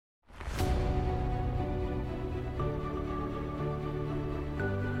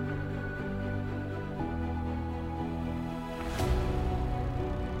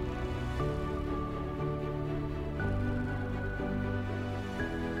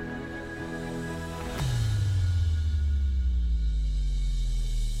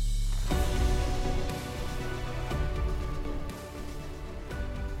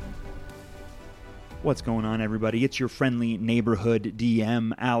What's going on, everybody? It's your friendly neighborhood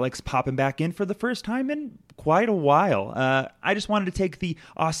DM, Alex, popping back in for the first time in quite a while. I just wanted to take the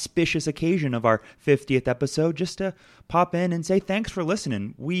auspicious occasion of our 50th episode just to pop in and say thanks for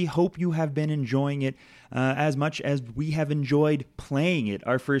listening. We hope you have been enjoying it as much as we have enjoyed playing it.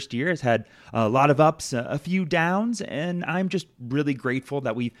 Our first year has had a lot of ups, a few downs, and I'm just really grateful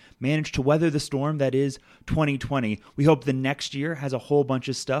that we've managed to weather the storm that is 2020. We hope the next year has a whole bunch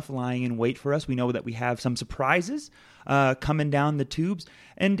of stuff lying in wait for us. We know that we have some surprises coming down the tubes.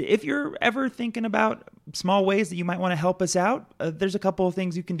 And if you're ever thinking about small ways that you might want to help us out, there's a couple of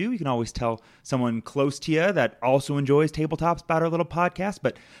things you can do. You can always tell someone close to you that also enjoys tabletops about our little podcast.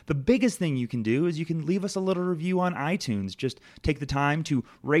 But the biggest thing you can do is you can leave us a little review on iTunes. Just take the time to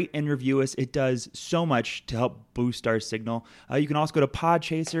rate and review us. It does so much to help boost our signal. You can also go to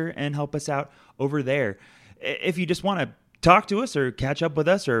Podchaser and help us out over there. If you just want to talk to us or catch up with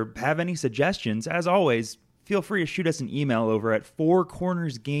us or have any suggestions, as always, feel free to shoot us an email over at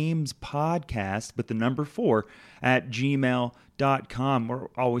fourcornersgamespodcast with the number 4 at gmail.com. We're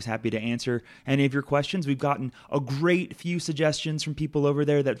always happy to answer any of your questions. We've gotten a great few suggestions from people over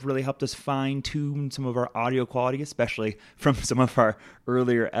there that really helped us fine-tune some of our audio quality, especially from some of our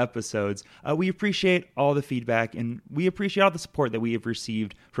earlier episodes. We appreciate all the feedback, and we appreciate all the support that we have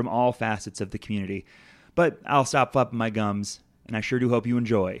received from all facets of the community. But I'll stop flapping my gums, and I sure do hope you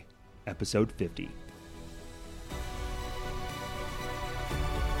enjoy episode 50.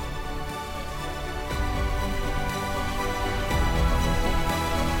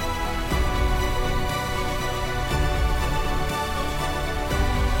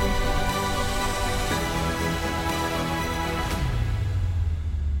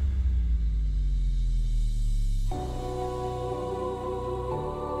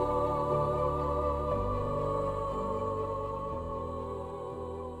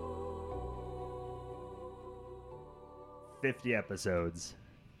 Episodes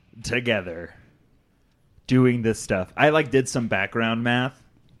together doing this stuff. I did some background math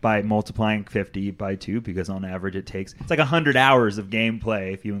by multiplying 50 by 2 because on average it's like 100 hours of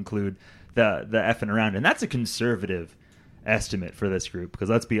gameplay if you include the effing around, and that's a conservative estimate for this group because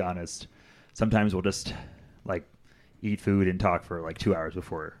let's be honest, sometimes we'll just eat food and talk for 2 hours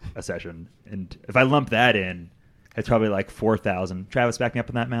before a session, and if I lump that in, it's probably 4,000. Travis, back me up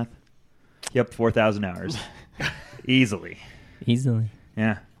on that math. Yep, 4,000 hours. Easily.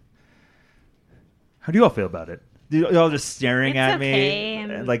 Yeah. How do you all feel about it? You're all just staring at me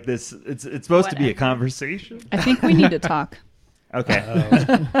like this. It's supposed to be a conversation. I think we need to talk.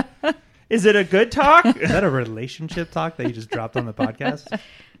 Okay. Is it a good talk? Is that a relationship talk that you just dropped on the podcast?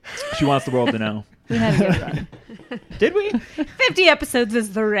 She wants the world to know. We had a good run. Did we? 50 episodes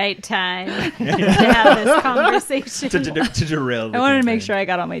is the right time to have this conversation. to derail. I wanted to make sure I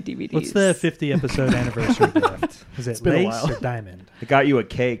got all my DVDs. What's the 50 episode anniversary gift? Is it lace or diamond? I got you a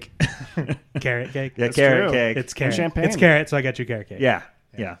cake. Carrot cake? Yeah, That's carrot true. cake. It's carrot. And champagne. It's carrot, so I got you carrot cake. Yeah.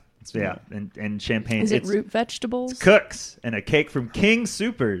 And champagne. Is it root vegetables? It's cooks and a cake from King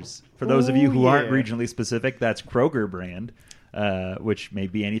Supers. For those of you who aren't regionally specific, that's Kroger brand. Which may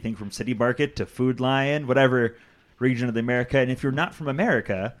be anything from City Market to Food Lion, whatever region of the America. And if you're not from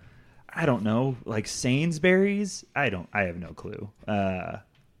America, I don't know, Sainsbury's? I have no clue.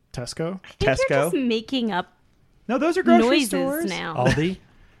 Tesco? I think you're just making up No, those are grocery noises stores. now.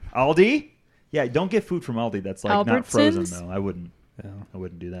 Aldi? Yeah, don't get food from Aldi that's not frozen though. I wouldn't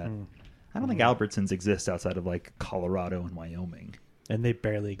do that. I don't think Albertsons exist outside of Colorado and Wyoming. And they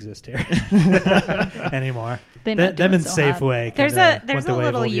barely exist here anymore. Them and Safeway. There's a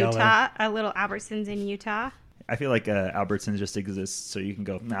little Albertsons in Utah. I feel like Albertsons just exists so you can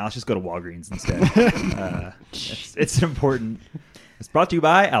go, let's just go to Walgreens instead. It's important. It's brought to you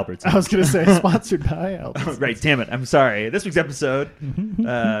by Albertsons. I was going to say sponsored by Albertsons. Right, damn it. I'm sorry. This week's episode,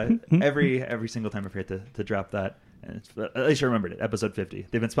 every single time I forget to drop that. And at least I remembered it. Episode 50.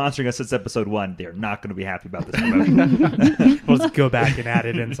 They've been sponsoring us since episode 1. They're not going to be happy about this promotion. We'll just go back and add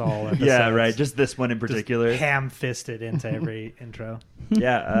it into all episodes. Yeah, right. Just this one in particular. Just ham-fisted into every intro.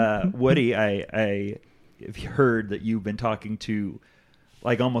 Yeah. Woody, I have heard that you've been talking to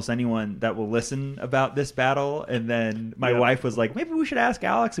almost anyone that will listen about this battle, and then my wife was like, maybe we should ask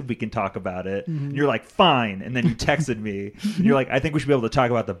Alex if we can talk about it. And you're like, fine. And then you texted me and you're like, I think we should be able to talk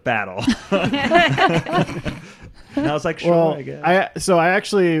about the battle. And I was like, sure, I guess. I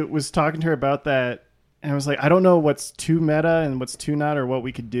actually was talking to her about that, and I was like, I don't know what's too meta and what's too not, or what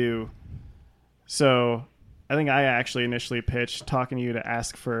we could do. So I think I actually initially pitched talking to you to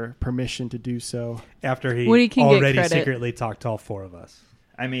ask for permission to do so. After he already secretly talked to all 4 of us.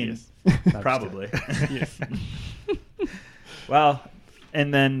 I mean, yes. probably. Yes. Well,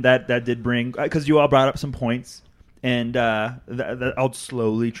 And then that did bring, because you all brought up some points, and I'll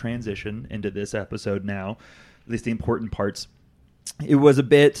slowly transition into this episode now, at least the important parts. It was a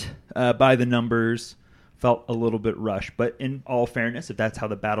bit by the numbers, felt a little bit rushed, but in all fairness, if that's how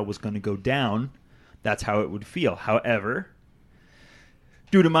the battle was going to go down, that's how it would feel. However,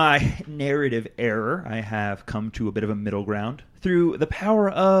 due to my narrative error, I have come to a bit of a middle ground through the power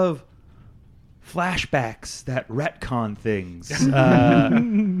of flashbacks that retcon things.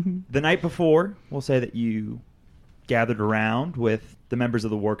 The night before, we'll say that you gathered around with the members of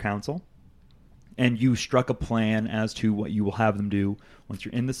the War Council, and you struck a plan as to what you will have them do once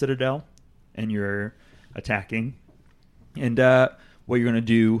you're in the Citadel and you're attacking. And what you're going to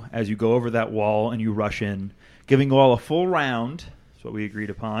do as you go over that wall and you rush in, giving you all a full round, that's what we agreed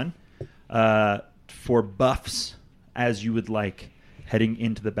upon, for buffs as you would like heading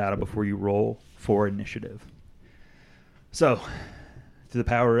into the battle before you roll for initiative. So, to the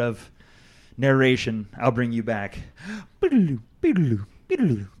power of narration, I'll bring you back. It's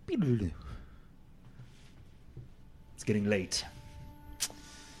getting late.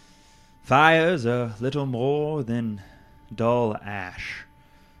 Fire's a little more than dull ash.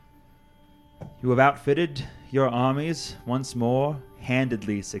 You have outfitted your armies once more,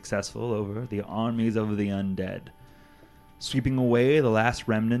 handedly successful over the armies of the undead, sweeping away the last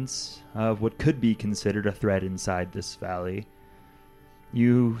remnants of what could be considered a threat inside this valley.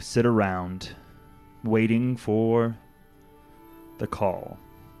 You sit around, waiting for the call.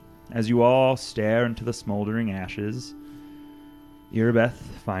 As you all stare into the smoldering ashes, Irabeth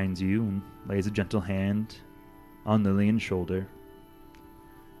finds you and lays a gentle hand on Lillian's shoulder.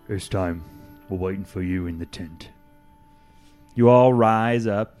 It's time. We're waiting for you in the tent. You all rise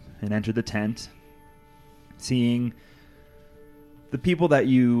up and enter the tent, seeing the people that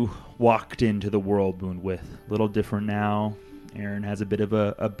you walked into the world wound with. A little different now. Aaron has a bit of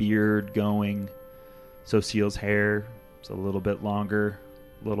a beard going. Soseal's hair is a little bit longer,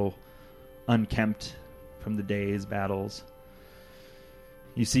 a little unkempt from the day's battles.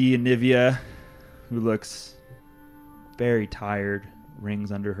 You see Anivia, who looks very tired,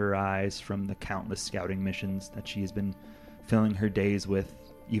 rings under her eyes from the countless scouting missions that she has been filling her days with,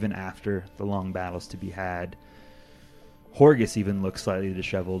 even after the long battles to be had. Horgus even looks slightly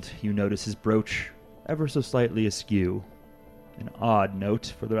disheveled. You notice his brooch ever so slightly askew. An odd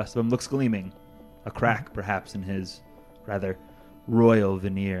note for the rest of him looks gleaming. A crack, perhaps, in his rather royal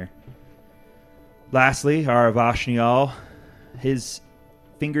veneer. Lastly, our Vashnial, his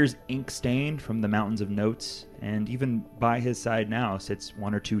fingers ink-stained from the mountains of notes, and even by his side now sits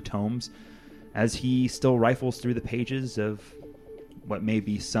one or two tomes, as he still rifles through the pages of what may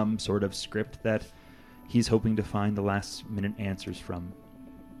be some sort of script that he's hoping to find the last-minute answers from.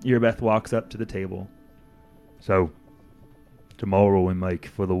 Irabeth walks up to the table. So, tomorrow we make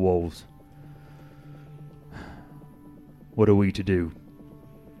for the wolves. What are we to do?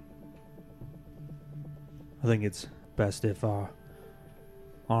 I think it's best if our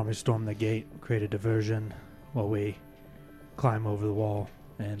army storm the gate, create a diversion while we climb over the wall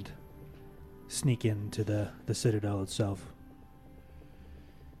and sneak into the citadel itself.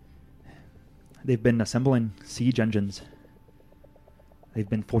 They've been assembling siege engines. They've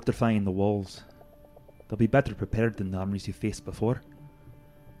been fortifying the walls. They'll be better prepared than the armies you faced before.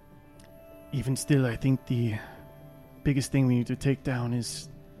 Even still, I think the biggest thing we need to take down is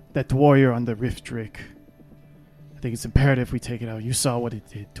that warrior on the Rift Drake. I think it's imperative we take it out. You saw what it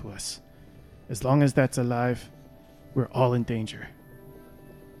did to us. As long as that's alive, we're all in danger.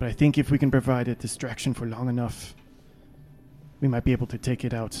 But I think if we can provide a distraction for long enough, we might be able to take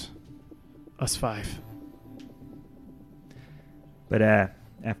it out. Us five. But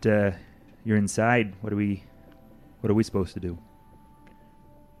after you're inside, what are we supposed to do?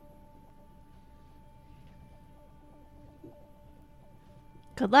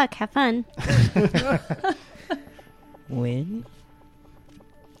 Good luck. Have fun. Win?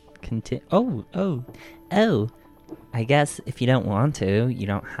 Oh. I guess if you don't want to, you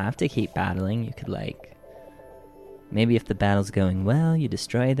don't have to keep battling. You could, maybe if the battle's going well, you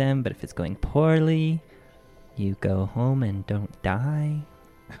destroy them, but if it's going poorly, you go home and don't die.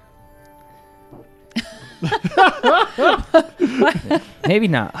 Maybe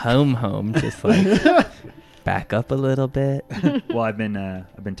not home, just back up a little bit. Well, I've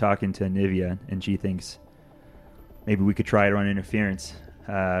been talking to Nivea, and she thinks maybe we could try to run interference,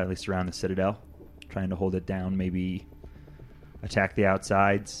 at least around the Citadel, trying to hold it down, maybe attack the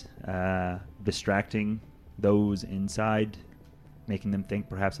outsides, distracting those inside, making them think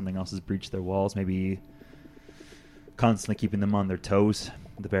perhaps something else has breached their walls, maybe constantly keeping them on their toes,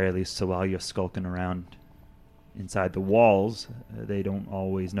 at the very least, so while you're skulking around inside the walls, they don't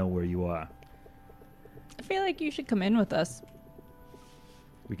always know where you are. I feel like you should come in with us.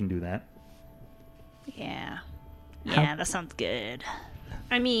 We can do that. Yeah. Yeah, that sounds good.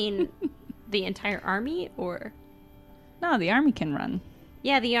 I mean, the entire army, or No, the army can run.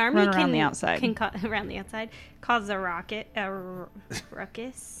 yeah, the army Run can around the outside. Can around the outside, cause a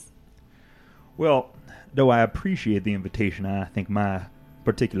ruckus. Well, though I appreciate the invitation, I think my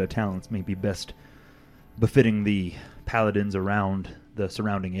particular talents may be best befitting the paladins around the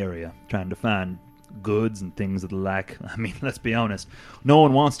surrounding area, trying to find goods and things of the like. I mean, let's be honest, no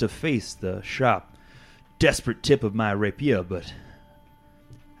one wants to face the sharp, desperate tip of my rapier, but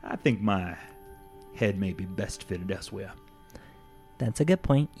I think my head may be best fitted elsewhere. That's a good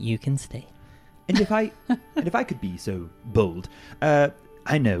point. You can stay. And if I could be so bold,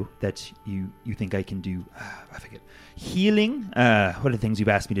 I know that you think I can do, I forget, healing. What are the things you've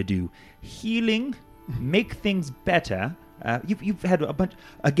asked me to do? Healing, make things better. You've had a bunch.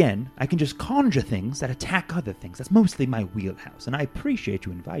 Again, I can just conjure things that attack other things. That's mostly my wheelhouse, and I appreciate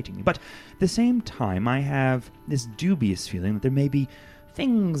you inviting me. But at the same time, I have this dubious feeling that there may be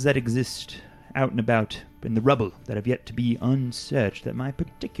things that exist out and about in the rubble that have yet to be unsearched that my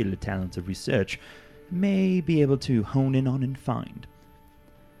particular talents of research may be able to hone in on and find.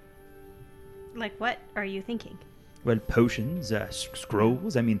 Like, what are you thinking? Well, potions,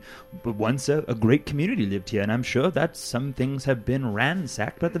 scrolls. I mean, but once a great community lived here, and I'm sure that some things have been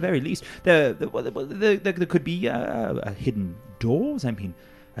ransacked. But at the very least, there could be hidden doors. I mean,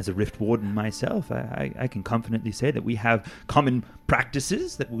 as a Rift Warden myself, I can confidently say that we have common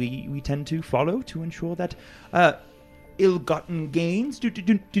practices that we tend to follow to ensure that ill-gotten gains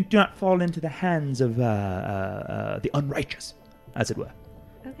do not fall into the hands of the unrighteous, as it were.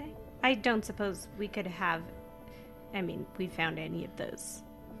 Okay. I don't suppose we could have. I mean, we found any of those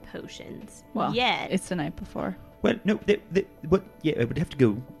potions Well, yet. it's the night before. Well, no, I would have to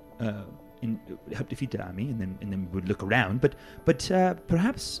go and help defeat the army, and then we would look around. But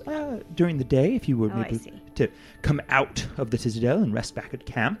perhaps during the day, if you were I able see. to come out of the citadel and rest back at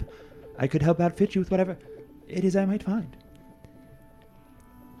camp, I could help outfit you with whatever it is I might find.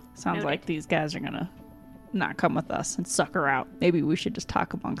 Sounds Noted. like these guys are gonna not come with us and suck her out. Maybe we should just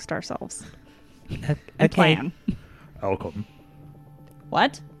talk amongst ourselves. And Okay. plan. I'll come.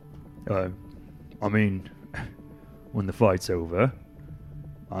 What? I mean, when the fight's over,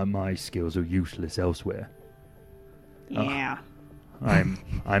 my skills are useless elsewhere. Yeah.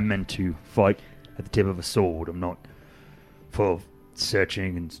 I'm meant to fight at the tip of a sword. I'm not for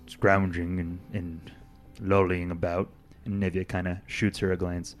searching and scrounging and lollying about. And Nevia kind of shoots her a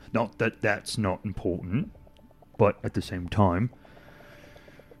glance. Not that that's not important, but at the same time,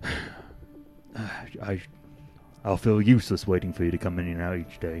 I'll feel useless waiting for you to come in and out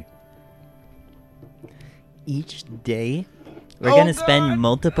each day. Each day? We're going to spend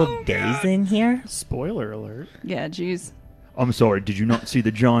multiple days in here? Spoiler alert. Yeah, geez. I'm sorry, did you not see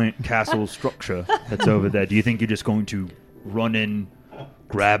the giant castle structure that's over there? Do you think you're just going to run in,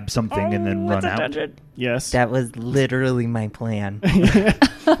 grab something, and then run out? Yes. That was literally my plan.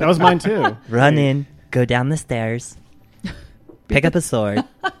 That was mine too. Run in, go down the stairs, pick up a sword,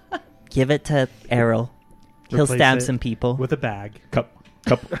 give it to Errol. He'll Replace stab it some people. with a bag.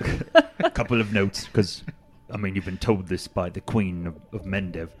 Couple of notes, because, I mean, you've been told this by the Queen of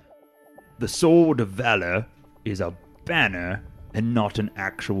Mendev. The Sword of Valor is a banner and not an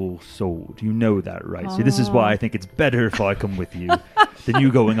actual sword. You know that, right? See, this is why I think it's better if I come with you than you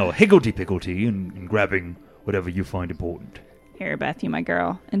going, higgledy-piggledy and grabbing whatever you find important. Here, Beth, you my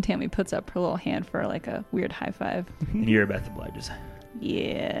girl. And Tammy puts up her little hand for like a weird high five. And Yerabeth obliges.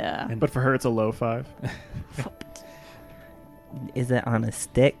 Yeah. But for her, it's a low five. Is it on a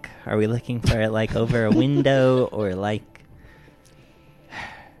stick? Are we looking for it like over a window or like...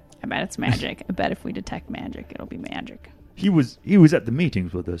 I bet it's magic. I bet if we detect magic, it'll be magic. He was at the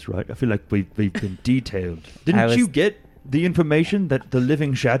meetings with us, right? I feel like we've been detailed. Didn't you get the information that the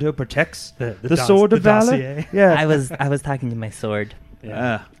living shadow protects the Sword of Valor? Dossier. Yeah. I was talking to my sword.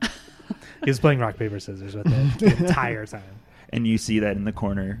 Yeah. He was playing rock, paper, scissors with it the entire time. And you see that in the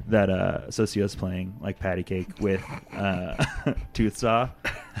corner that Socio's playing like patty cake with Tooth Saw.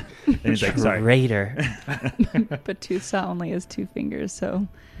 And he's like, sorry. Traitor. But Tooth Saw only has 2 fingers, so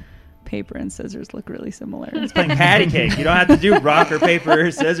paper and scissors look really similar. He's playing patty cake. You don't have to do rock or paper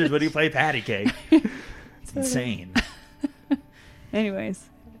or scissors when you play patty cake. It's insane. Anyways.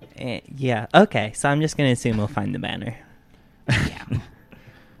 Yeah, okay. So I'm just going to assume we'll find the banner. Yeah.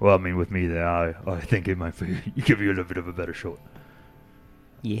 Well, I mean, with me there, I think it might give you a little bit of a better shot.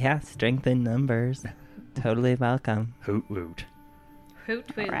 Yeah, strength in numbers. Totally welcome. Hoot woot. Hoot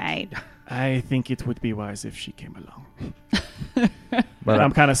hoot. Right. I think it would be wise if she came along. But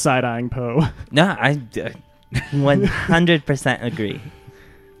I'm kind of side-eyeing Poe. No, I 100% agree.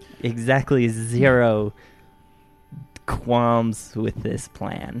 Exactly 0 qualms with this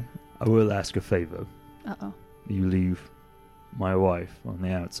plan. I will ask a favor. Uh-oh. You leave my wife on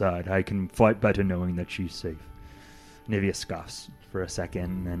the outside. I can fight better knowing that she's safe. Nivea scoffs for a second,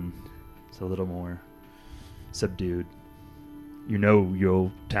 and then it's a little more subdued. You know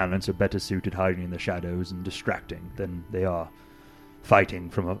your talents are better suited hiding in the shadows and distracting than they are fighting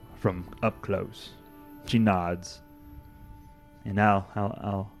from up close. She nods, and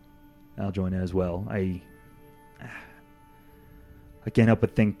I'll join her as well. I can't help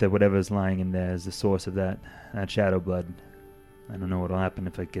but think that whatever's lying in there is the source of that shadow blood. I don't know what'll happen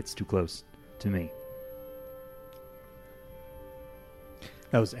if it gets too close to me.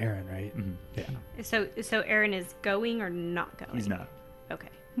 That was Aaron, right? Mm-hmm. Yeah. So Aaron is going or not going? He's not. Okay.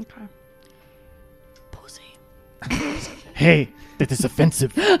 Okay. Pussy. Hey, that is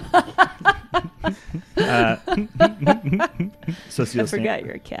offensive. Socio I forgot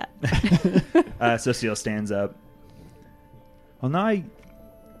you're a cat. Socio stands up. Well, now I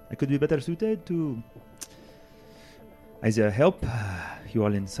could be better suited to either help you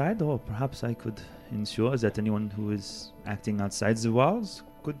all inside, or perhaps I could ensure that anyone who is acting outside the walls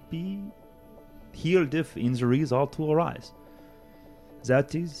could be healed if injuries are to arise.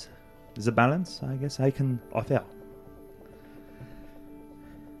 That is the balance I guess I can offer.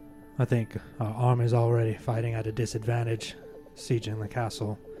 I think our army's already fighting at a disadvantage, sieging the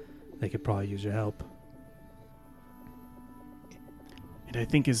castle. They could probably use your help. And I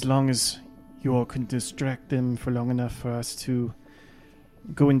think as long as you all can distract them for long enough for us to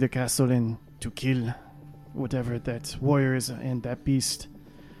go in the castle and to kill whatever that warrior is and that beast,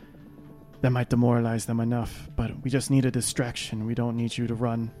 that might demoralize them enough. But we just need a distraction. We don't need you to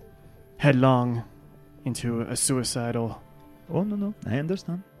run headlong into a suicidal... Oh, no, I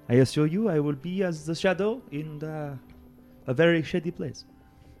understand. I assure you I will be as the shadow in a very shady place.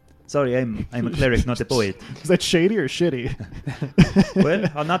 Sorry, I'm a cleric, not a poet. Is that shady or shitty? Well,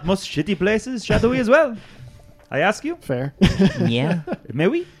 are not most shitty places shadowy as well? I ask you? Fair. Yeah. May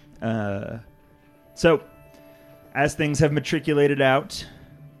we? So, as things have matriculated out,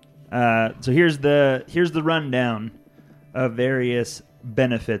 so here's the rundown of various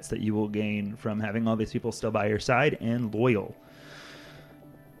benefits that you will gain from having all these people still by your side and loyal.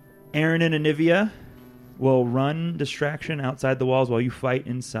 Aaron and Anivia will run distraction outside the walls while you fight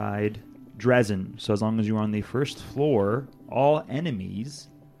inside Dresden. So as long as you're on the first floor, all enemies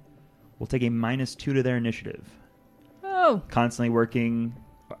will take a -2 to their initiative. Oh. Constantly working,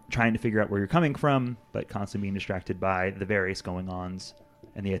 trying to figure out where you're coming from, but constantly being distracted by the various going-ons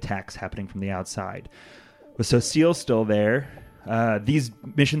and the attacks happening from the outside. With Cecile still there, these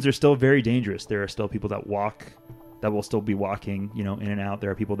missions are still very dangerous. There are still people that will still be walking, in and out. There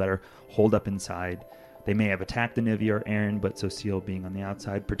are people that are holed up inside. They may have attacked Anivia or Aaron, but Cecile being on the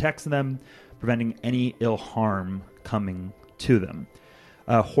outside protects them, preventing any ill harm coming to them.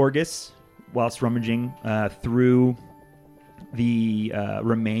 Horgus, whilst rummaging through the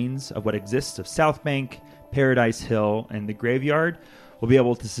remains of what exists of South Bank, Paradise Hill, and the graveyard, will be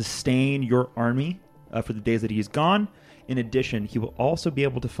able to sustain your army for the days that he's gone. In addition, he will also be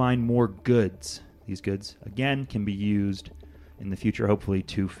able to find more goods. These goods, again, can be used in the future, hopefully,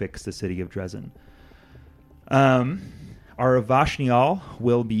 to fix the city of Dresden. Our Vashnial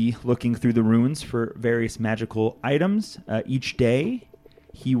will be looking through the ruins for various magical items. Each day,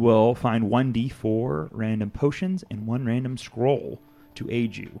 he will find 1d4 random potions and 1 random scroll to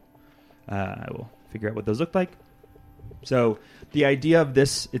aid you. I will figure out what those look like. So the idea of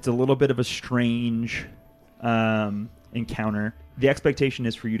this, it's a little bit of a strange encounter. The expectation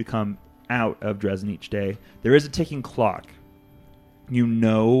is for you to come out of Dresden each day. There is a ticking clock. You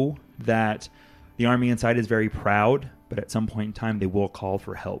know that the army inside is very proud, but at some point in time they will call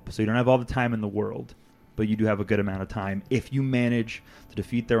for help. So you don't have all the time in the world, but you do have a good amount of time if you manage to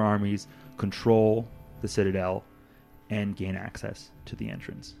defeat their armies, control the citadel, and gain access to the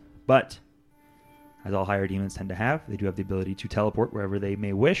entrance. But as all higher demons tend to have, they do have the ability to teleport wherever they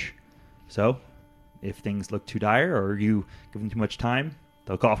may wish. So if things look too dire or you give them too much time,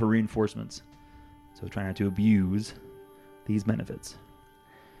 they'll call for reinforcements. So try not to abuse these benefits.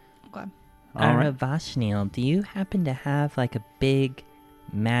 Okay. All right. Vashniel, do you happen to have like a big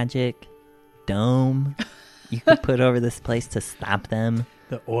magic dome you could put over this place to stop them?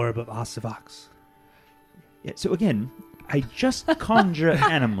 The orb of Osivox. Yeah, so again, I just conjure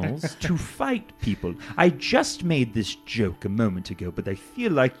animals to fight people. I just made this joke a moment ago, but I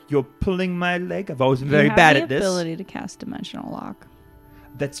feel like you're pulling my leg. I've always been very bad at You this. have the ability to cast Dimensional Lock.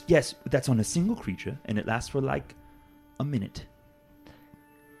 That's on a single creature, and it lasts for like a minute.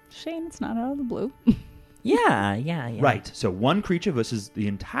 Shame it's not out of the blue. Yeah. Right. So one creature versus the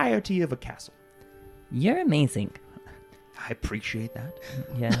entirety of a castle. You're amazing. I appreciate that.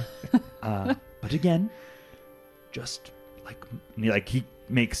 Yeah. But again, just like he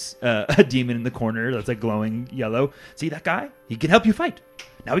makes a demon in the corner that's like glowing yellow. See that guy? He can help you fight.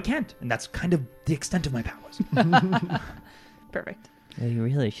 Now he can't, and that's kind of the extent of my powers. Perfect. Well, you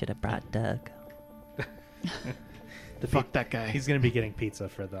really should have brought Doug. Fuck that guy. He's going to be getting pizza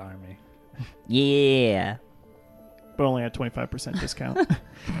for the army. Yeah. But only at 25% discount.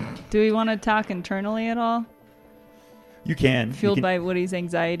 Do we want to talk internally at all? You can. Fueled by Woody's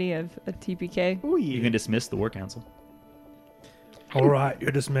anxiety of a TPK? Ooh, You can dismiss the war council. All right,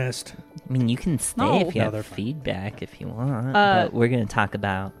 you're dismissed. I mean, you can stay No. if you No, have they're fine. feedback if you want. But we're going to talk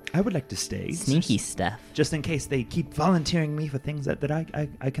about I would like to stay. sneaky stuff. Just in case they keep volunteering me for things that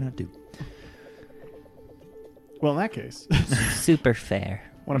I cannot do. Well, in that case, Super fair.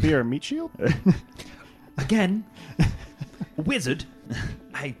 want to be our meat shield? Again, wizard,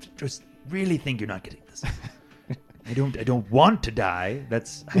 I just really think you're not getting this. I don't want to die.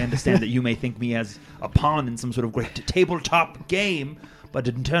 I understand that you may think me as a pawn in some sort of great tabletop game, but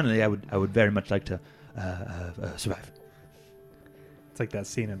internally I would very much like to survive. It's like that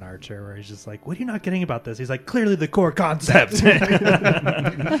scene in Archer where he's just like, what are you not getting about this? He's like, clearly the core concept. Clear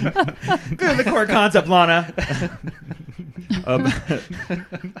the core concept, Lana.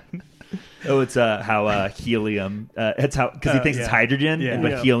 It's how helium. It's how because he thinks it's hydrogen, Yeah.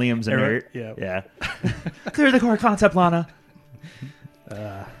 but Yeah. helium's inert. Yeah. Clear the core concept, Lana.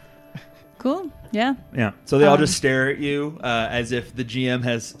 Cool. Yeah. Yeah. So they all just stare at you as if the GM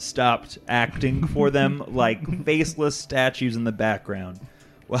has stopped acting for them, like faceless statues in the background.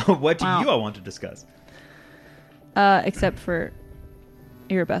 Well, what do you all want to discuss? Except for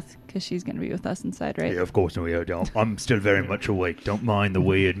Irabeth, because she's going to be with us inside, right? of course we don't. I'm still very much awake. Don't mind the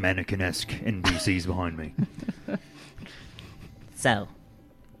weird mannequin-esque NPCs behind me. So,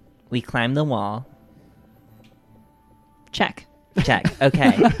 we climb the wall. Check. Check.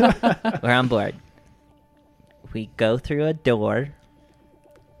 Okay. We're on board. We go through a door.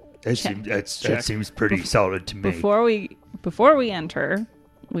 Check. That seems pretty solid to me. Before we enter,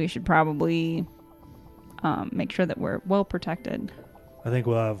 we should probably make sure that we're well protected. I think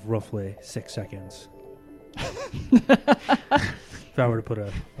we'll have roughly 6 seconds. If I were to put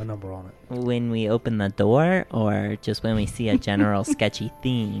a number on it. When we open the door, or just when we see a general sketchy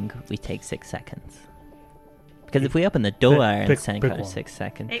thing, we take 6 seconds. Because if we open the door and send pick code one. 6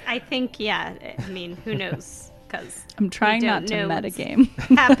 seconds, I think, yeah. I mean, who knows? Because I'm trying not to what's metagame.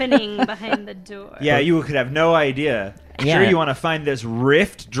 happening behind the door. Yeah, you could have no idea. Yeah. Sure, you want to find this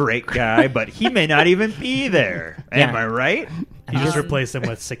Rift Drake guy, but he may not even be there. Am Yeah. I right? You just Um, replace them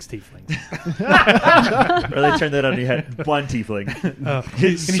with 6 tieflings. Or they turn that on your head. One tiefling. He And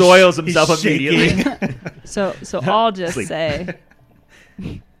he's- soils he's himself immediately. shaking. So I'll just Sleep. say,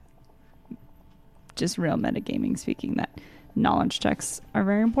 just real metagaming speaking, that knowledge checks are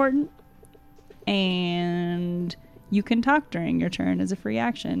very important, and you can talk during your turn as a free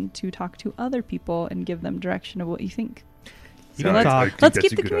action to talk to other people and give them direction of what you think. You So can talk. let's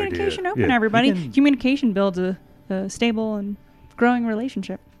keep the communication open, everybody. You can- Communication builds a stable and growing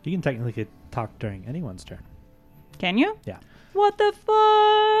relationship. You can technically talk during anyone's turn. Can you? Yeah. What the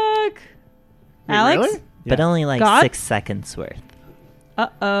fuck? Alex? really? but Yeah. only like God? 6 seconds worth.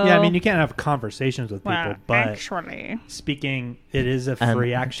 Uh-oh. Yeah, I mean, you can't have conversations with people, Well, but actually. speaking, it is a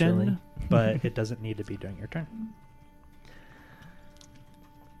free action, actually. but it doesn't need to be during your turn.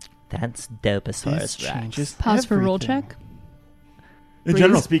 That's This Doposaurus Rex. changes Pause for roll everything. check. In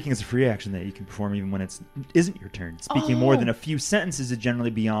general Please. speaking, it's a free action that you can perform even when it isn't your turn. Speaking more than a few sentences is generally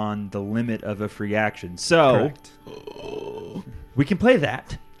beyond the limit of a free action. So Correct. we can play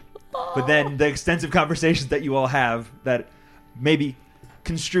that. But then the extensive conversations that you all have that may be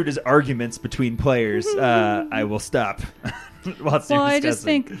construed as arguments between players, I will stop. Whilst you're Well, I just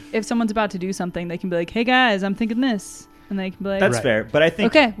discussing. think if someone's about to do something, they can be like, "Hey guys, I'm thinking this," and they can be like, That's Right. fair. But I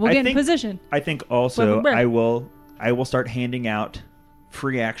think "Okay, we'll I get in think- position." I think also Whatever. I will start handing out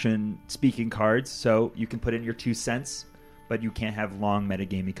free action speaking cards, so you can put in your 2 cents, but you can't have long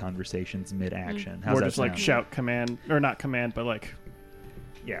metagamey conversations mid action. How's Or that just like sound? shout command, or not command, but like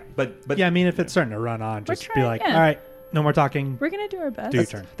Yeah, but Yeah, I mean, if it's starting to run on, We're just be trying- like, yeah. all right, no more talking. We're gonna do our best. Do your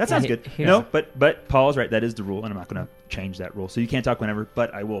turn. that sounds Yeah, good. here's- No, but Paul's right. That is the rule, and I'm not going to change that rule. So you can't talk whenever,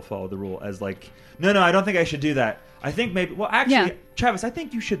 but I will follow the rule as like, no, I don't think I should do that. I think maybe. Well, actually, Yeah. Travis, I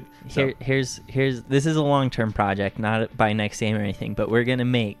think you should. So, Here's this is a long-term project, not by next game or anything, but we're going to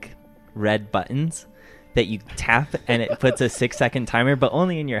make red buttons that you tap and it puts a 6-second timer, but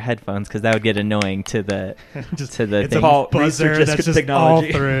only in your headphones because that would get annoying to the Just- to the It's thing. all Buzzer research that's just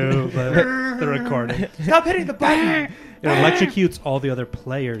technology. all through the recording. Stop hitting the button. It electrocutes all the other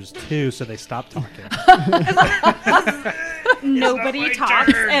players too, so they stop talking. Nobody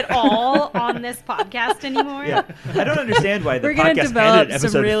talks at all on this podcast anymore. Yeah, I don't understand why the We're gonna podcast develop ended at some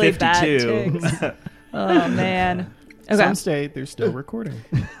episode really bad 52. ticks. Oh man. Okay. Some state they're still recording.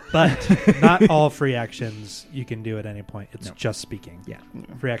 But not all free actions you can do at any point. It's No. just speaking. Yeah.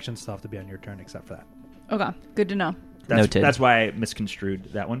 Free actions still have to be on your turn except for that. Okay. Good to know. Noted. That's why I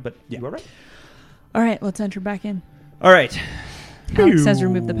misconstrued that one, but Yeah. you are right. All right. Let's enter back in. All right. Alex has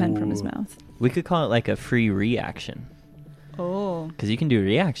removed the pen from his mouth. We could call it like a free reaction Oh. because you can do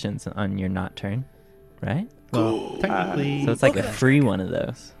reactions on your not turn, right? Well, technically, So it's like a free one of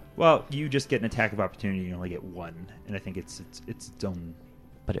those, Well, you just get an attack of opportunity. You only get one, and I think it's its own.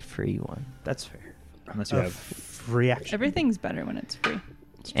 but a free one. That's fair, unless you a have. free action. Everything's better when it's free.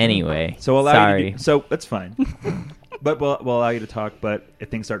 Anyway, So we'll allow you sorry. to do, so that's fine. But we'll allow you to talk. But if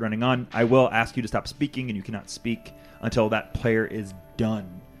things start running on, I will ask you to stop speaking, and you cannot speak until that player is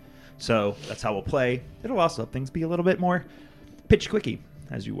done. So that's how we'll play. It'll also help things be a little bit more pitch quickie,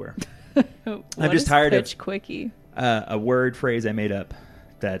 as you were. What just is tired of- pitch quickie. A word phrase I made up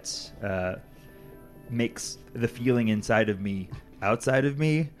that makes the feeling inside of me outside of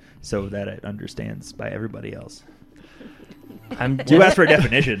me, so that it understands by everybody else. I'm You just asked for a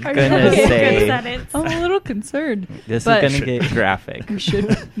definition. Are gonna you- say I'm a little concerned. this But- is gonna get graphic.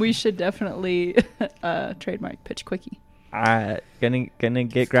 We should definitely trademark pitch quickie. Gonna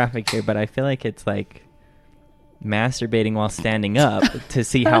get graphic here, but I feel like it's like masturbating while standing up to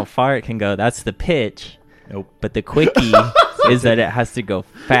see how far it can go. That's the pitch. Nope. But the quickie is that it has to go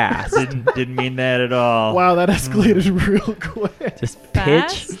fast. Didn't mean that at all. Wow, that escalated real quick. Just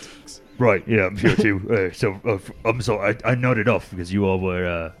pitch. Fast? Right, yeah, I'm sure too. I'm sorry, I nodded off because you all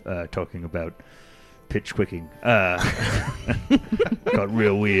were talking about pitch quicking. Got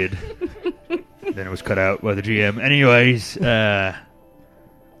real weird. Then it was cut out by the GM. Anyways,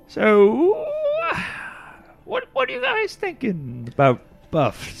 so what are you guys thinking about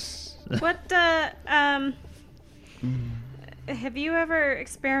buffs? What, have you ever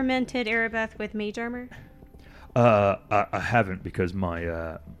experimented, Erebeth, with mage armor? I haven't because my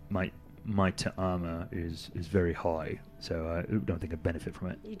armor is very high, so I don't think I benefit from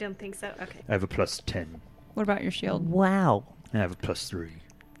it. You don't think so? Okay. I have a +10. What about your shield? Wow, I have a +3.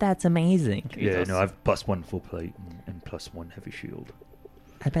 that's amazing. Yeah, no, I have +1 full plate and +1 heavy shield.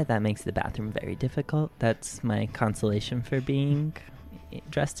 I bet that makes the bathroom very difficult. That's my consolation for being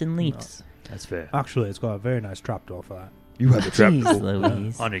dressed in leaves. That's fair. Actually, it's got a very nice trapdoor for that. You have a trap. Jeez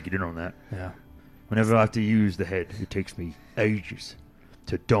Louise. I need to get in on that. Yeah. Whenever I have to use the head, it takes me ages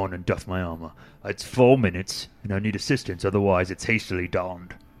to don and doff my armor. It's 4 minutes, and I need assistance. Otherwise, it's hastily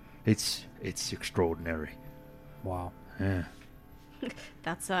donned. It's extraordinary. Wow. Yeah,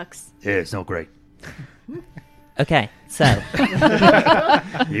 That sucks. yeah, it's not great. Okay, so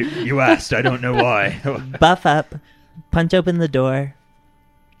You asked. I don't know why. buff up, punch open the door,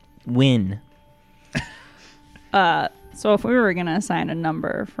 win. So if we were gonna assign a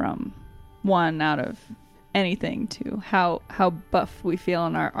number from 1 out of anything to how buff we feel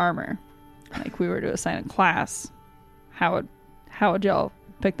in our armor, like we were to assign a class, how would y'all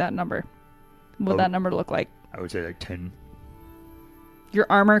pick that number? What would Oh. that number look like? I would say like 10. Your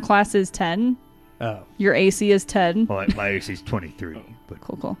armor class is 10. Oh. Your AC is 10. My AC is 23, but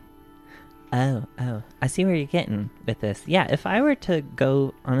Cool. Oh, I see where you're getting with this. Yeah, if I were to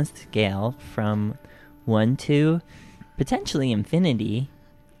go on a scale from 1 to potentially infinity,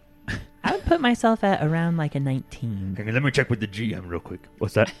 I would put myself at around like a 19. hang on, let me check with the GM real quick.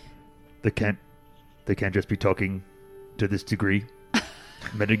 What's that? They can't just be talking to this degree,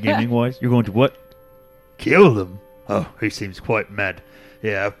 metagaming wise. You're going to what? Kill them? Oh, he seems quite mad.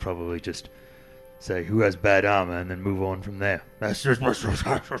 Yeah, I'll probably just say who has bad armor and then move on from there. That's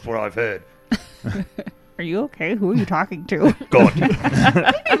what I've heard. Are you okay? Who are you talking to? God.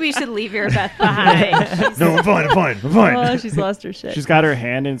 Maybe we should leave Erebeth behind. No, I'm fine. Oh, she's lost her shit. She's got her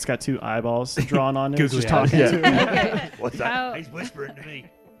hand and it's got 2 eyeballs drawn on it. It's just Googly talking eyes. to her. What's How- that? He's whispering to me.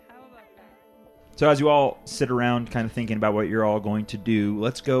 So as you all sit around kind of thinking about what you're all going to do,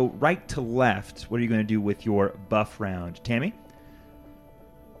 let's go right to left. What are you going to do with your buff round? Tammy?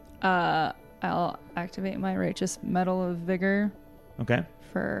 I'll activate my Righteous Metal of Vigor Okay.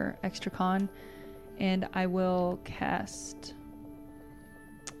 for extra con, and I will cast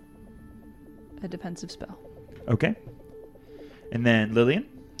a defensive spell. Okay. And then Lillian?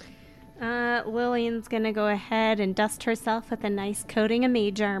 Lillian's gonna go ahead and dust herself with a nice coating of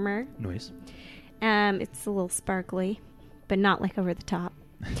mage armor. Noise. It's a little sparkly, but not like over the top.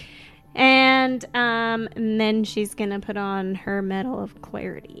 And then she's going to put on her Medal of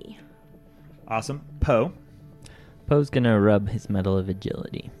Clarity. Awesome. Poe. Poe's gonna rub his Medal of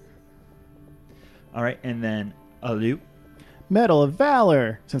Agility. All right, and then Alu. Medal of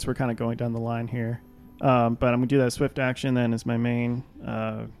Valor, since we're kind of going down the line here. But I'm going to do that swift action then as my main.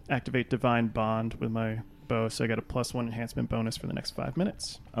 Activate Divine Bond with my bow, so I got a +1 enhancement bonus for the next 5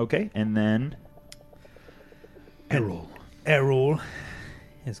 minutes. Okay, and then Errol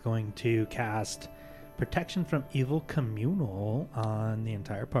is going to cast Protection from Evil Communal on the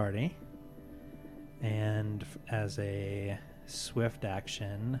entire party. And as a swift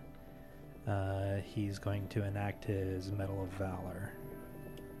action, he's going to enact his Medal of Valor.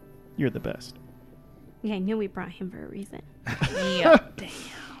 You're the best. Yeah, I knew we brought him for a reason. Yep.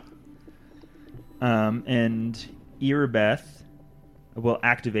 And Irabeth will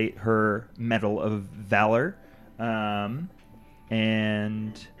activate her Medal of Valor.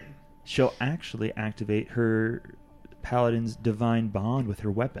 And she'll actually activate her Paladin's Divine Bond with her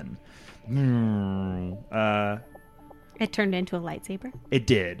weapon. It turned into a lightsaber. It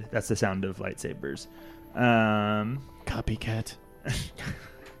did. That's the sound of lightsabers. Copycat.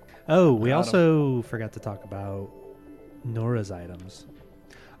 Oh, we also forgot to talk about Nora's items.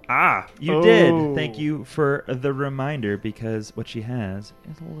 You did. Thank you for the reminder, because what she has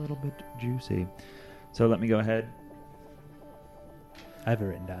is a little bit juicy. So let me go ahead. I have it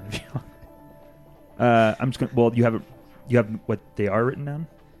written down if you want. I'm just gonna. Well, you have what they are written down.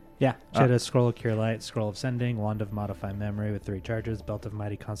 Yeah, she had a Scroll of Cure Light, Scroll of Sending, Wand of Modify Memory with 3 charges, Belt of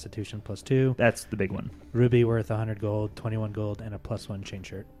Mighty Constitution +2. That's the big one. Ruby worth 100 gold, 21 gold, and a +1 chain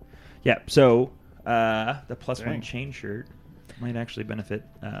shirt. Yeah. So the +1 Dang. chain shirt might actually benefit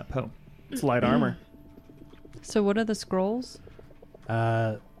Poe. It's light armor. So what are the scrolls?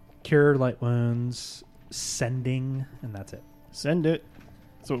 Cure Light Wounds, Sending, and that's it. Send it.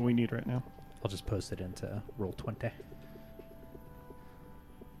 That's what we need right now. I'll just post it into Roll20.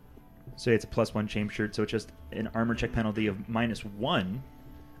 So it's a +1 chain shirt, so it's just an armor check penalty of -1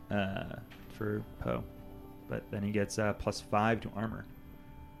 for Poe. But then he gets +5 to armor.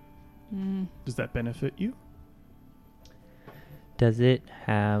 Does that benefit you? Does it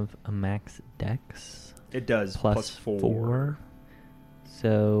have a max dex? It does. +4.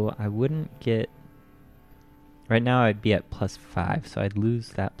 So I wouldn't get... Right now I'd be at +5, so I'd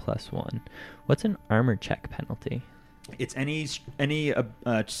lose that +1. What's an armor check penalty? It's any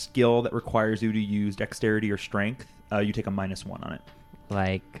skill that requires you to use dexterity or strength. You take a -1 on it.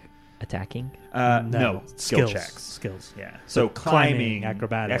 Like attacking? No, skill skills. checks. Skills. Yeah. So climbing,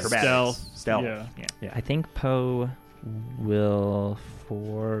 acrobatics. stealth. Yeah. Yeah. I think Poe will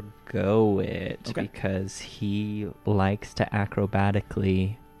forego it Okay. because he likes to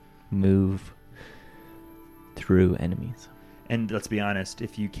acrobatically move through enemies. And let's be honest,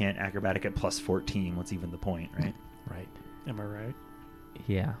 if you can't acrobatic at +14, what's even the point, right? Right. Am I right?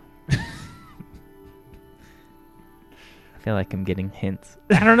 Yeah. I feel like I'm getting hints.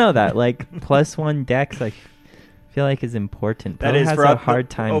 I don't know that. Like, +1 dex, I feel like is important. That Poe is has for a hard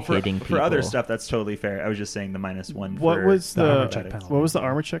time for, hitting people. For other stuff, that's totally fair. I was just saying the -1. What for was the armor the check penalty? what was the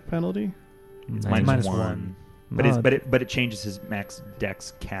armor check penalty? It's Minus -1. one. But Oh, it changes his max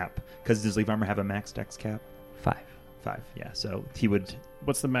dex cap, because does Leaf Armor have a max dex cap? 5. 5. Yeah. So he would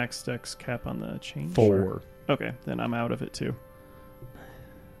What's the max dex cap on the chain? 4. Okay, then I'm out of it too.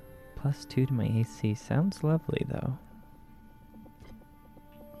 +2 to my AC sounds lovely, though.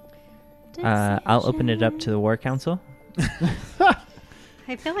 Decision. I'll open it up to the War Council.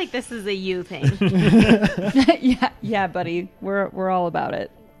 I feel like this is a you thing. yeah, buddy. We're all about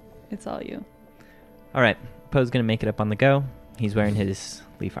it. It's all you. All right. Poe's going to make it up on the go. He's wearing his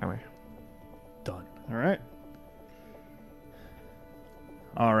leaf armor. Done. All right.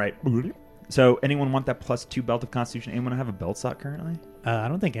 All right. So anyone want that +2 belt of Constitution? Anyone have a belt slot currently? I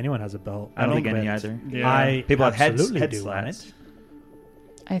don't think anyone has a belt. I don't think any but either. Yeah. People have head absolutely do slats. want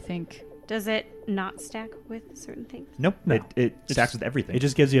it. I think. Does it not stack with certain things? Nope. No. It stacks with everything. It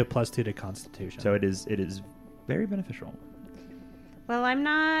just gives you a +2 to Constitution. So it is very beneficial. Well, I'm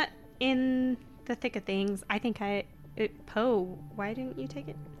not in the thick of things. I think Poe, why didn't you take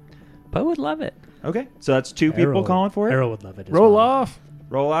it? Poe would love it. Okay. So that's 2 people Errol- calling for it. Errol would love it. As Roll well. off.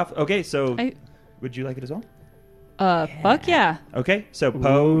 Roll off. Okay. So I- would you like it as well? Fuck yeah. Okay. So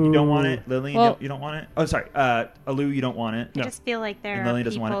Poe, you don't want Ooh. it. Lillian, Well- you don't want it. Oh, sorry. Alu, you don't want it. I just feel like there And are Lily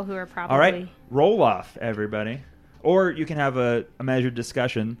doesn't want people it. who are probably... All right. Roll off, everybody. Or you can have a measured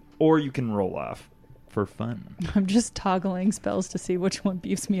discussion, or you can roll off for fun. I'm just toggling spells to see which one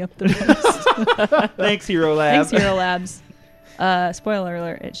beefs me up the most. Thanks, Hero Lab. Thanks, Hero Labs. Spoiler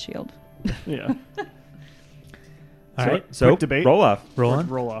alert, it's shield. Yeah. All right. So quick debate. roll off. Rolling.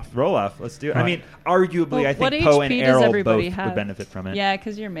 Roll off. Roll off. Let's do it. I Right. mean, arguably, Well, I what think Poe and HP does Errol everybody both have? would benefit from it. Yeah,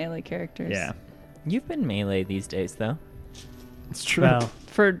 because you're melee characters. Yeah. You've been melee these days, though. It's true. Well,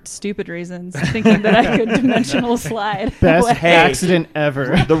 For stupid reasons, thinking that I could dimensional slide. Best away. accident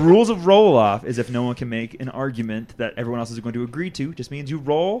ever. The rules of roll off is if no one can make an argument that everyone else is going to agree to, just means you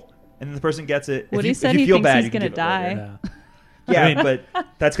roll and then the person gets it. If Woody you, said if you he feel thinks bad, he's you can gonna give it later. die. yeah. Yeah, I mean- but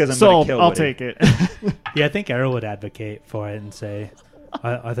that's because I'm So going to kill I'll Woody. take it. Yeah, I think Arrow would advocate for it and say,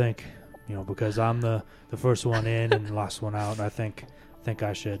 I think, because I'm the first one in and last one out, I think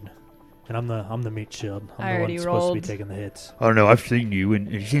I should. And I'm the meat shield. I I'm the already one supposed to rolled. be taking the hits. I don't know. I've seen you, and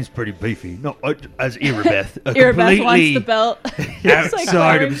he seems pretty beefy. No, as Erebeth, a Irabeth wants the completely belt. outside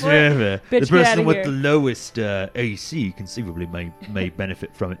clamoring for it. observer. Bitch, The get outta person with here. the lowest AC conceivably may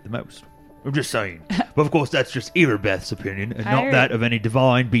benefit from it the most. I'm just saying. But of course, that's just Erebeth's opinion, and not that of any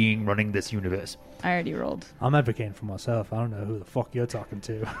divine being running this universe. I already rolled. I'm advocating for myself. I don't know who the fuck you're talking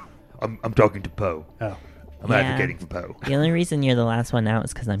to. I'm talking to Poe. Oh. I'm Yeah. advocating for Poe. The only reason you're the last one out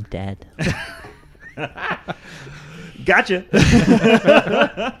is because I'm dead. Gotcha.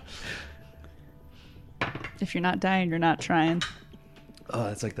 If you're not dying, you're not trying. Oh,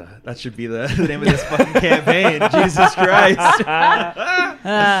 that's like that should be the name of this fucking campaign. Jesus Christ.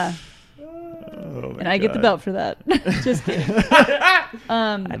 Oh, And I get the belt for that. Just kidding.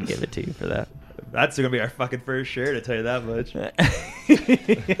 I'd give it to you for that. That's going to be our fucking first shirt, I tell you that much.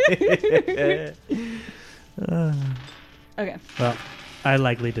 Okay. Well, I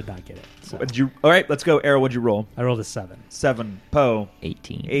likely did not get it. So All right, let's go. Errol, what'd you roll? I rolled a 7. 7. Poe.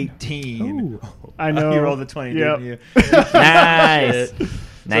 18. 18. I know. You rolled a 20, Yep. didn't you? Nice. Shit.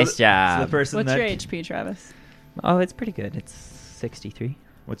 Nice So job. the person What's that, your HP, Travis? Oh, it's pretty good. It's 63.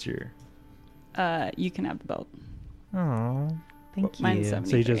 What's your... You can have the belt. Oh, thank you. Mine's So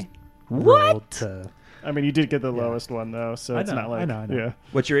 73. you just What? rolled to, I mean, you did get the Yeah. lowest one though, so I it's know, not like I know. yeah.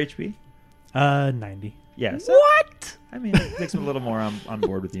 What's your HP? 90. Yeah. So, What? I mean, it makes me a little more on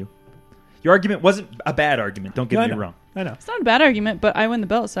board with you. Your argument wasn't a bad argument. Don't get No, I me know. wrong. I know. It's not a bad argument, but I win the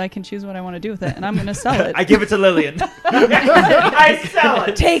belt, so I can choose what I want to do with it, and I'm going to sell it. I give it to Lillian. I sell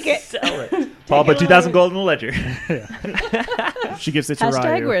it. Take it. Sell it. Paul put 2,000 gold in the ledger. She gives it to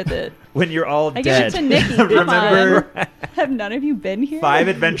Hashtag Ryu. worth it. When you're all I dead. give it to Nikki. Come Remember on. Have none of you been here? 5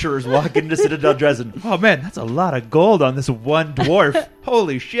 adventurers walk into Citadel Dresden. Oh man, that's a lot of gold on this one dwarf.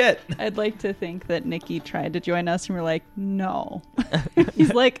 Holy shit. I'd like to think that Nikki tried to join us, and we're like, no.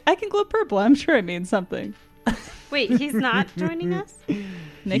 He's like, I can glow purple. I'm sure it means something. Wait, he's not joining us?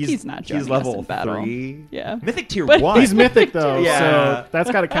 Nikki's not joining He's level us in battle. 3. Yeah. Mythic tier But 1. He's mythic though, Yeah. so that's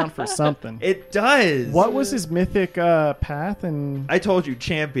got to count for something. It does. What was his mythic path? And I told you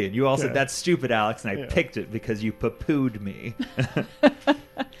champion. You all said Yeah. that's stupid, Alex, and I Yeah. picked it because you poo-pooed me.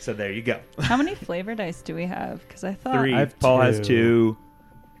 So there you go. How many flavor dice do we have? Because I thought 3. I have Paul has 2. 2.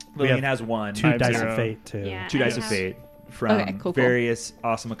 We Lillian have has 1. 2 5-0. dice of fate, too. Yeah. 2 dice I of have- fate from Okay, cool. various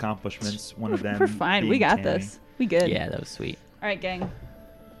awesome accomplishments. One of them we're fine. We being got Tammy. this. We good. Yeah, that was sweet. All right, gang.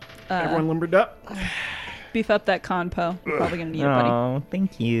 everyone limbered up. Beef up that conpo. We're probably gonna need it, buddy. Oh,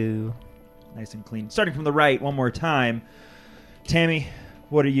 thank you. Nice and clean. Starting from the right one more time. Tammy,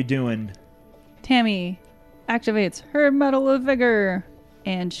 what are you doing? Tammy activates her Medal of Vigor,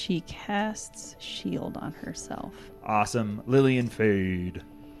 and she casts Shield on herself. Awesome. Lillian Fade.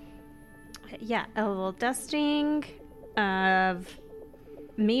 Yeah, a little dusting of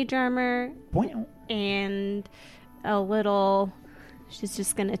mage armor Boing. and a little. She's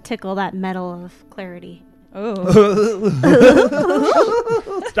just gonna tickle that metal of clarity. Oh,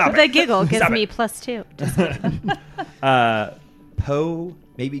 Stop The it. giggle gives Stop me it. +2. Just Poe,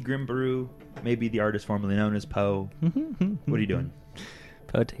 maybe Grimbrew, maybe the artist formerly known as Poe. What are you doing?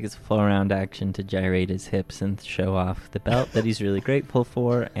 Poe takes a full round action to gyrate his hips and show off the belt that he's really grateful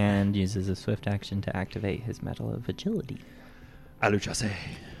for, and uses a swift action to activate his Medal of Agility. Aluchase.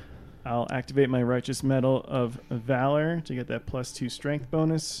 I'll activate my Righteous Medal of Valor to get that +2 strength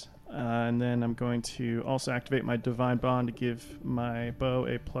bonus. And then I'm going to also activate my Divine Bond to give my bow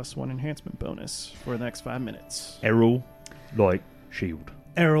a +1 enhancement bonus for the next 5 minutes. Errol, light, shield.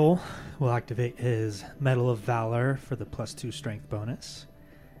 Errol will activate his Medal of Valor for the +2 strength bonus.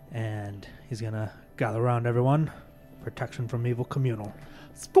 And he's going to gather around everyone. Protection from evil communal.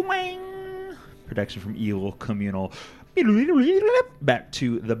 Spoing! Protection from evil communal. Back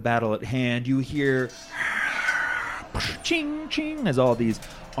to the battle at hand. You hear ching ching as all these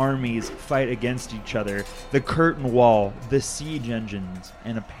armies fight against each other. The curtain wall, the siege engines,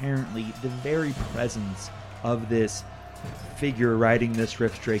 and apparently the very presence of this figure riding this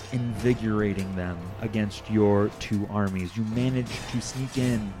riftstrake invigorating them against your 2 armies. You manage to sneak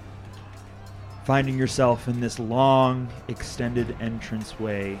in finding yourself in this long, extended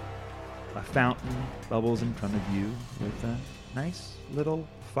entranceway. A fountain bubbles in front of you with a nice little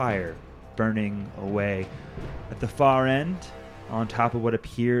fire burning away. At the far end, on top of what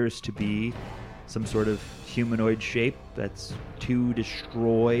appears to be some sort of humanoid shape that's too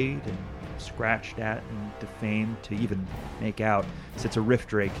destroyed and scratched at and defamed to even make out, sits a rift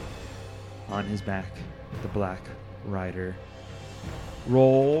drake on his back, the Black Rider.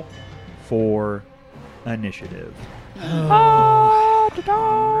 Roll for initiative.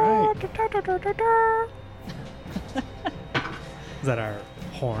 Is that our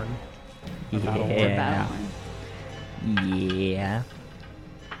horn? Battle horn. Yeah. Yeah.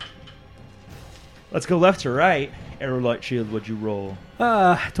 Let's go left to right. Arrow light shield, what'd you roll?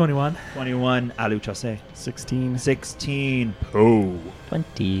 21. 21, Alu Chase. 16. 16, Poe.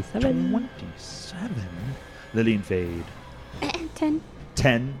 27. 27, Lillian Fade. 10.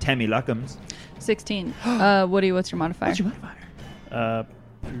 10, Tammy Luckums. 16. Woody, what's your modifier? What's your modifier?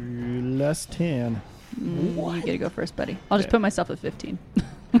 Plus 10. You get to go first, buddy. I'll just Okay. put myself at 15.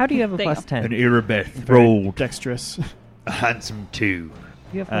 How do you have a There you plus go. 10? And Irabeth Very rolled dexterous. a handsome 2.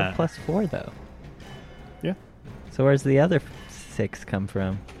 You have a plus 4, though. Yeah. So where's the other 6 come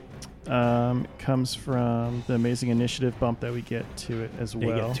from? Comes from the amazing initiative bump that we get to it as Yeah, you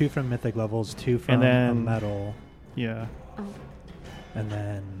well. get 2 from mythic levels, 2 from And then- a metal, Yeah. Oh. and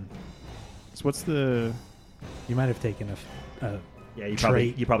then So what's the... you might have taken a Yeah, you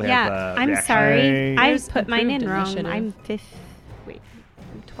Trait. probably Yeah, have I'm reaction. sorry. I There's put mine in improved wrong. initiative. I'm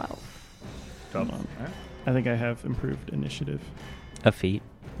 12. 12. Hold on. All right. I think I have improved initiative. A feat.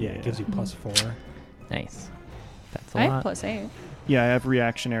 yeah, it gives you plus 4. Nice. That's a I have lot. plus 8. Yeah, I have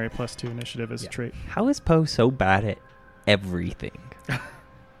reactionary plus 2 initiative as Yeah. a trait. How is Poe so bad at everything?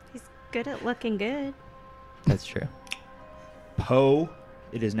 He's good at looking good. That's true. Poe,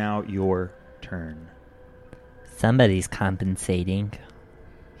 it is now your turn. Somebody's compensating.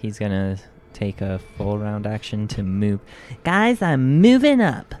 He's gonna take a full round action to move. Guys, I'm moving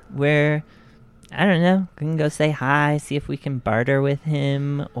up. Where, I don't know, we can go say hi, see if we can barter with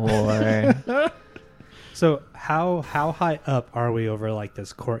him, or... So how high up are we over like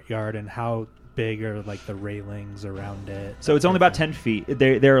this courtyard, and how big are like the railings around it? So it's only about 10 feet.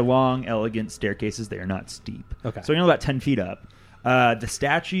 They're long, elegant staircases. They are not steep. Okay. So you're only about 10 feet up. The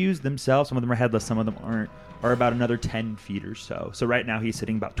statues themselves, some of them are headless, some of them aren't, are about another 10 feet or so. So right now he's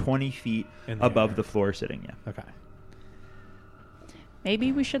sitting about 20 feet In the above air. the floor sitting, yeah. Okay.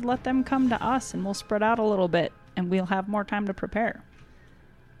 Maybe we should let them come to us and we'll spread out a little bit and we'll have more time to prepare.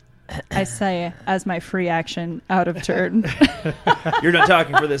 I say as my free action out of turn. You're not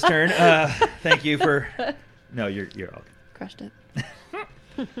talking for this turn. Thank you for... No, you're all good. Crushed it.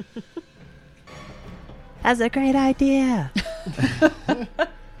 That's a great idea.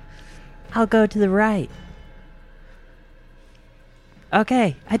 I'll go to the right.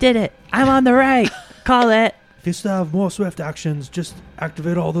 Okay, I did it. I'm on the right. Call it. If you still have more swift actions, just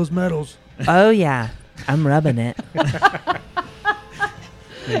activate all those medals. Oh, yeah. I'm rubbing it.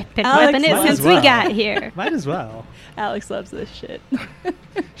 Been Alex, whipping it might since as we well. got here. Might as well. Alex loves this shit.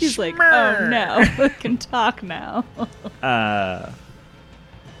 He's like, oh no, we can talk now.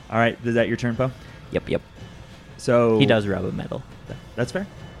 All right, is that your turn, Poe? Yep. So He does rub a medal. That's fair.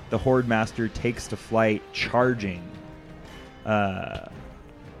 The Horde Master takes to flight, charging.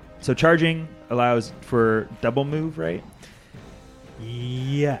 So charging allows for double move, right?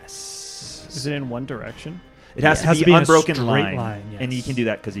 Yes. Is it in one direction? It has, Yeah, to, be in a unbroken straight line, yes. and he can do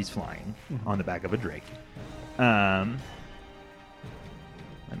that because he's flying Mhm. on the back of a drake. Let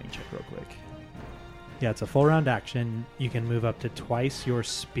me check real quick. Yeah, it's a full round action. You can move up to twice your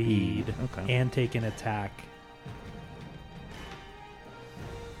speed Okay. and take an attack.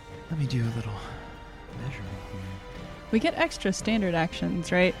 Let me do a little measurement here. We get extra standard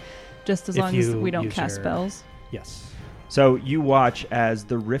actions, right? Just as If long as you we don't use cast your- spells. Yes. So you watch as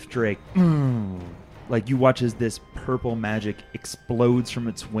the Rift Drake, like you watch as this purple magic explodes from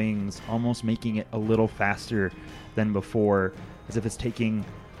its wings, almost making it a little faster than before, as if it's taking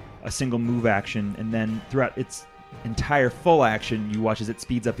a single move action, and then throughout its entire full action, you watch as it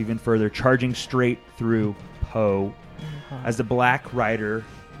speeds up even further, charging straight through Poe, as the Black Rider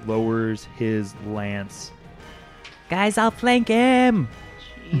lowers his lance, Guys, I'll flank him.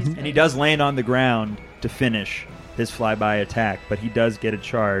 Jeez. and he does land on the ground to finish his flyby attack, but he does get a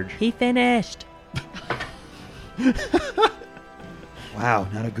charge. He finished. Wow,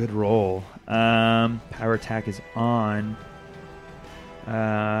 not a good roll. Power attack is on.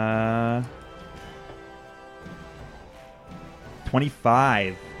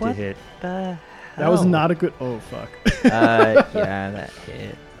 25 to What? hit. The That was hell? not a good... Oh, fuck. Yeah, that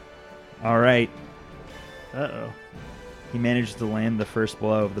hit. All right. Uh-oh. He managed to land the first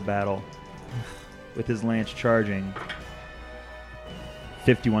blow of the battle with his lance charging.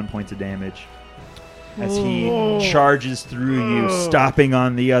 51 points of damage as he charges through you, stopping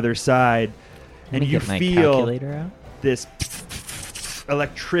on the other side. And you Get my feel calculator out. this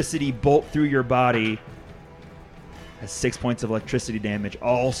electricity bolt through your body. As 6 points of electricity damage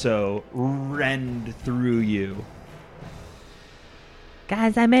also rend through you.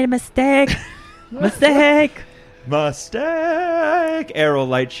 Guys, I made a mistake. Mistake. Mistake! Arrow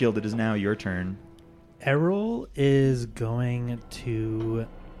light shield, it is now your turn. Errol is going to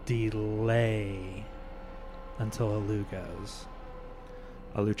delay until Alu goes.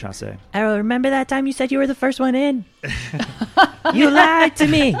 Aluchase. Arrow, remember that time you said you were the first one in? You lied to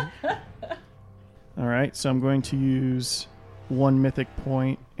me. All right, so I'm going to use 1 mythic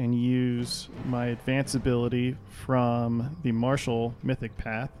point and use my advance ability from the martial mythic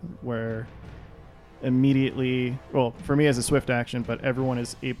path, where immediately, well, for me as a swift action, but everyone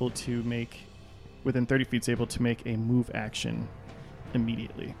is able to make, within 30 feet, is able to make a move action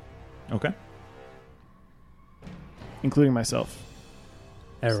immediately, Okay. including myself.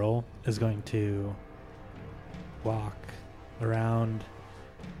 Errol is going to walk around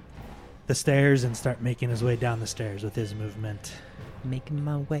the stairs and start making his way down the stairs with his movement. Making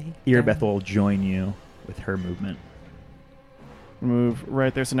my way. Earbeth down. will join you with her movement. Move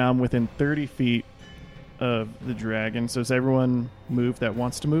right there, so now I'm within 30 feet of the dragon. So does everyone move that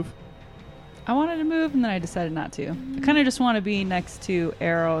wants to move? I wanted to move, and then I decided not to. I kind of just want to be next to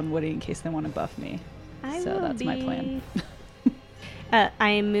Arrow and Woody in case they want to buff me. So that's my plan. I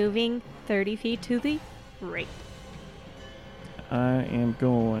am moving 30 feet to the right. I am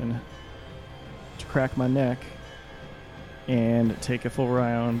going to crack my neck and take a full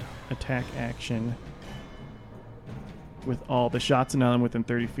round attack action with all the shots, and now I'm within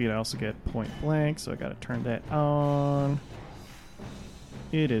 30 feet. I also get point blank, so I got to turn that on.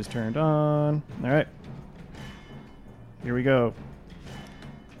 It is turned on. All right. Here we go.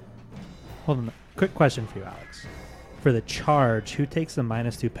 Hold on. Quick question for you, Alex. For the charge, who takes the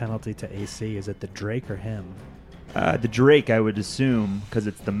 -2 penalty to AC? Is it the Drake or him? The Drake, I would assume, because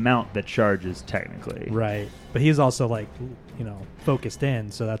it's the mount that charges, technically. Right. But he's also, like, focused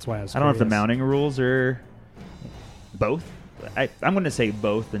in, so that's why I was I don't know if the curious. mounting rules are both. I'm going to say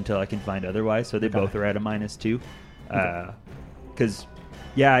both until I can find otherwise, so they Okay. both are at a -2. Because,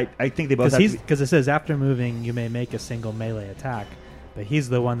 I think they both have to be- Because it says after moving, you may make a single melee attack, but he's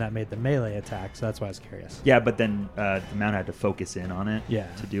the one that made the melee attack, so that's why I was curious. Yeah, but then the mount had to focus in on it Yeah.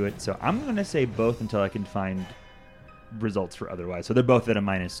 to do it. So I'm going to say both until I can find results for otherwise. So they're both at a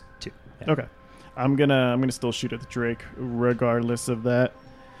 -2. Yeah. Okay. I'm gonna still shoot at the Drake regardless of that.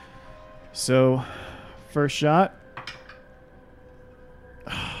 So, first shot.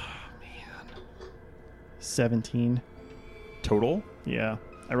 Oh, man. 17. Total? Yeah.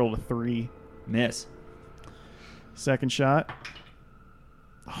 I rolled a 3. Miss. Second shot.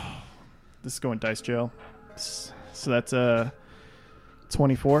 Oh, this is going dice jail. So that's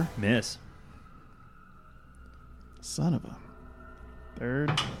 24. Miss. Son of a.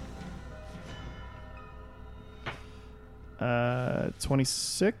 Third.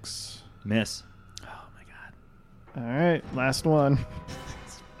 26. Miss. Oh, my God. All right, last one.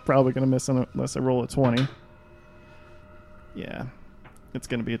 It's probably going to miss unless I roll a 20. Yeah, it's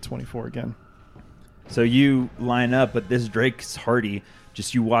going to be a 24 again. So you line up, but this Drake's hardy.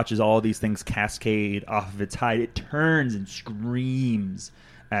 Just you watch as all these things cascade off of its hide. It turns and screams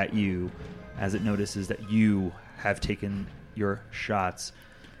at you as it notices that you have taken your shots.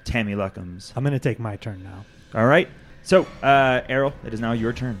 Tammy Luckums. I'm going to take my turn now. All right. So, Errol, it is now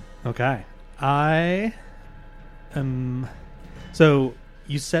your turn. Okay. I am... So,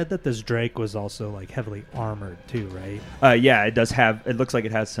 you said that this Drake was also, like, heavily armored, too, right? Yeah, it does have... It looks like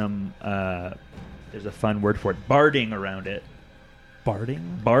it has some... there's a fun word for it. Barding around it.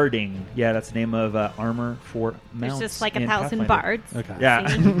 Barding? Barding. Yeah, that's the name of armor for There's mounts. just like in 1,000 Pathfinder. bards. Okay. Yeah.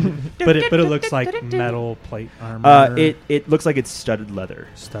 singing. But it looks like metal plate armor. It looks like it's studded leather.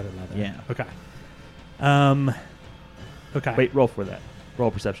 Studded leather. Yeah. Okay. Okay. Wait, roll for that. Roll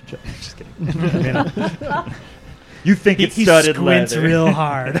a perception check. Just kidding. I mean, You think it's he studded squints leather. real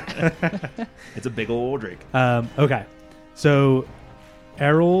hard. It's a big old Drake. Okay. So,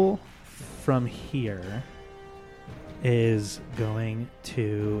 Errol from here is going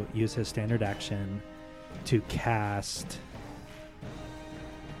to use his standard action to cast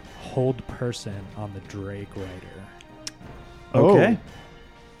Hold Person on the Drake Rider. Okay.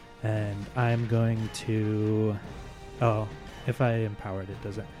 And I'm going to... Oh, if I empowered it,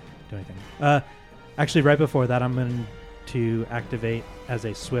 doesn't do anything. Actually, right before that, I'm going to to activate as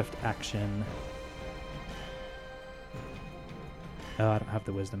a swift action. Oh, I don't have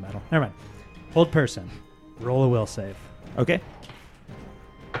the wisdom medal. Never mind. Hold person. Roll a will save. Okay.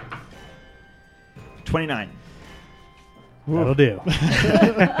 29. That'll do.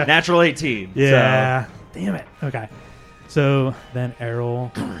 Natural 18. Yeah. Damn it. Okay. So then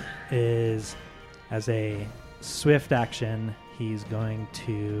Errol is, as a swift action, he's going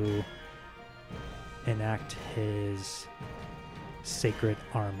to enact his sacred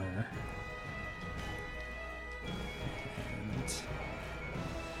armor.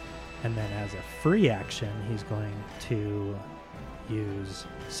 And then as a free action, he's going to use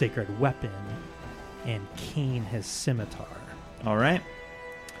sacred weapon and keen his scimitar. All right.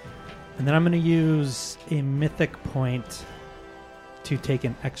 And then I'm going to use a mythic point to take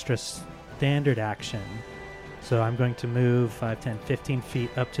an extra standard action. So I'm going to move 5, 10, 15 feet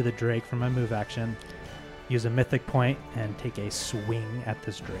up to the Drake for my move action, use a mythic point, and take a swing at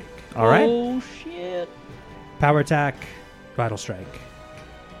this Drake. All right. Oh, shit. Power attack, vital strike.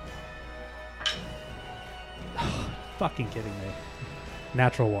 Fucking kidding me.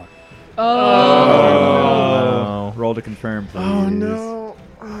 Natural 1. Oh. Roll to confirm, please. Oh no.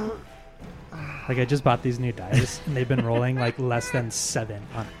 Like, I just bought these new dice, and they've been rolling like less than 7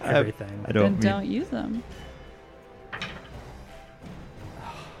 on everything. I Then don't. don't use them.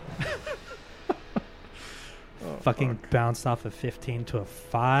 Fucking bounced off a 15 to a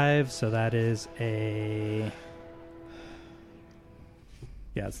 5, so that is a...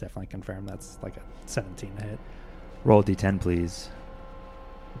 Yeah, it's definitely confirmed. That's like a 17 to hit. Roll d10, please.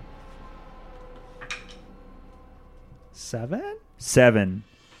 7? 7.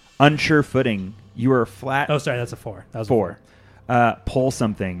 Unsure footing. You are flat. Oh, sorry, that's a 4. That was 4. Pull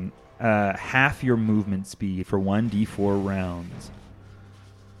something. Half your movement speed for 1d4 rounds.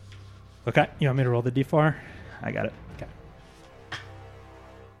 Okay, you want me to roll the d4? I got it. Okay.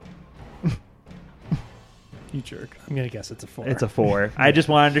 You jerk. I'm going to guess it's a 4. It's a 4. I just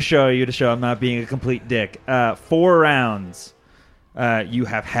wanted to show I'm not being a complete dick. 4 rounds. You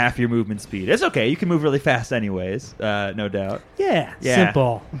have half your movement speed. It's okay. You can move really fast anyways, no doubt. Yeah, Yeah.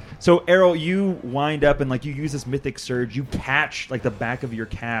 simple. So, Errol, you wind up and, like, you use this mythic surge. You catch, like, the back of your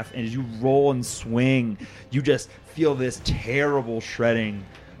calf, and as you roll and swing, you just feel this terrible shredding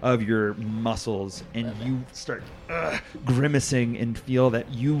of your muscles, and you start grimacing and feel that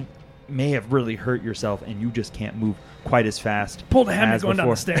you may have really hurt yourself, and you just can't move quite as fast. Pull the hammer as going down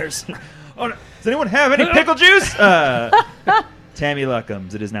before. the stairs. Oh, no. Does anyone have any pickle juice? Tammy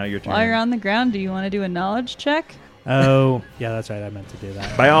Luckums, it is now your turn. While you're on the ground, do you want to do a knowledge check? Oh, yeah, that's right. I meant to do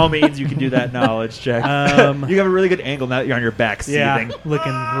that. By all means, you can do that knowledge check. You have a really good angle now that you're on your back seething. Yeah,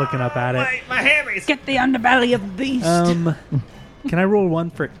 looking up at it. My hammies. Get the underbelly of the beast. Can I roll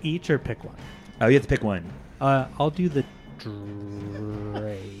one for each or pick one? Oh, you have to pick one. I'll do the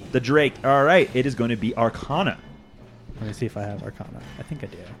Drake. The Drake. All right. It is going to be Arcana. Let me see if I have Arcana. I think I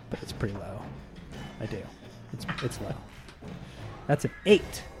do, but it's pretty low. I do. It's low. That's an 8.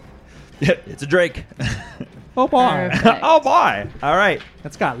 It's a Drake. Oh boy. Perfect. Oh, boy. All right.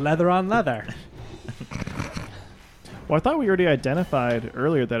 That's got leather on leather. Well, I thought we already identified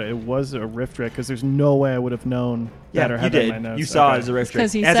earlier that it was a Rift Drake because there's no way I would have known that or you had that in did. my notes. You saw Okay. it as a Rift Drake.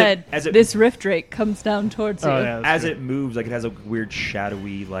 Because he As said, it, this rift drake comes down towards you. Oh, yeah, that's as true. it moves, like it has a weird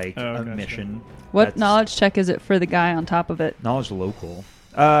shadowy Gotcha. emission. What That's knowledge check is it for the guy on top of it? knowledge local?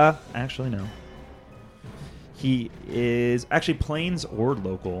 Actually no. He is actually plains or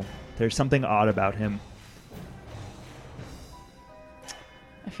local. There's something odd about him.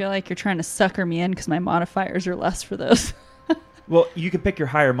 I feel like you're trying to sucker me in because my modifiers are less for those. Well, you can pick your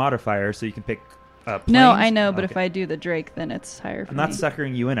higher modifier, so you can pick. Plains. No, I know, but Okay. if I do the Drake, then it's higher for I'm not me.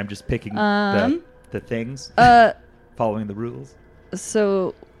 suckering you in. I'm just picking Um, the things, Uh, following the rules.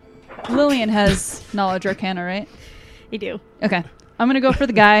 so Lillian has knowledge arcana, right? You do. Okay. I'm going to go for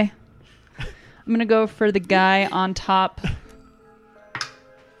the guy. I'm going to go for the guy on top.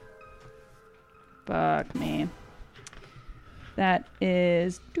 Fuck me. That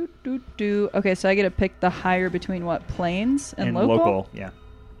is... Okay, so I get to pick the higher between what? Plains and local? Yeah.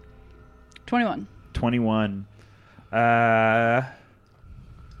 21. 21.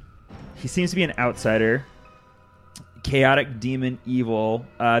 He seems to be an outsider. Chaotic demon evil.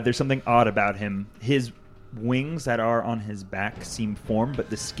 There's something odd about him. His wings that are on his back seem formed, but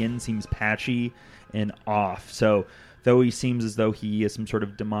the skin seems patchy and off. So though he seems as though he is some sort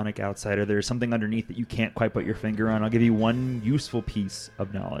of demonic outsider, there's something underneath that you can't quite put your finger on. I'll give you one useful piece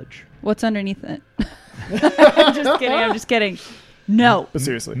of knowledge. What's underneath it? I'm just kidding. No. But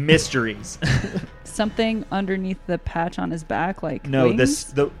seriously. Mysteries. something underneath the patch on his back, like No,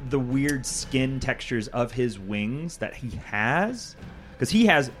 wings? the weird skin textures of his wings that he has, because he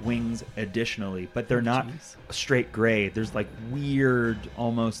has wings additionally, but they're not straight gray. There's like weird,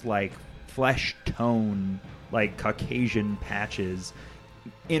 almost like flesh tone, like Caucasian patches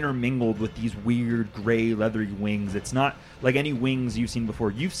intermingled with these weird gray leathery wings. It's not like any wings you've seen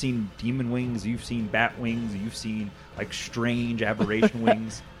before. You've seen demon wings, you've seen bat wings, you've seen like strange aberration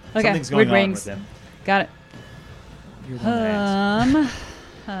wings. Okay, Something's going weird on wings. with them. Got it. You're the one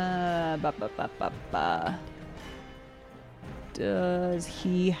that asked. Does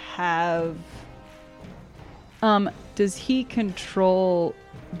he have... does he control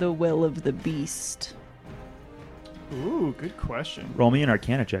the will of the beast? Ooh, good question. Roll me an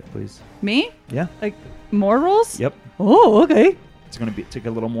Arcana check, please. Me? Yeah. Like, more rolls? Yep. Oh, okay. It's going to take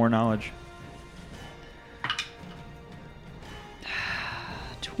a little more knowledge.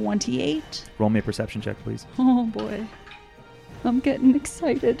 28. Roll me a perception check, please. Oh, boy. I'm getting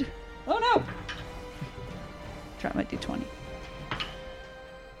excited. Oh, no. Try my d20.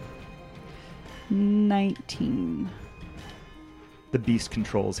 19. The beast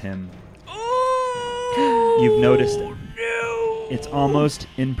controls him. You've noticed it's almost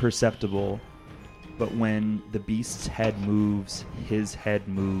imperceptible, but when the beast's head moves, his head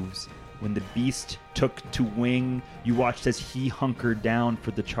moves. When the beast took to wing, you watched as he hunkered down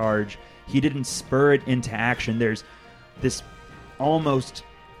for the charge. He didn't spur it into action. There's this almost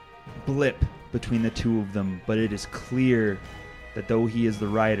blip between the two of them, but it is clear that though he is the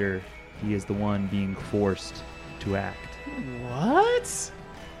rider, he is the one being forced to act. What?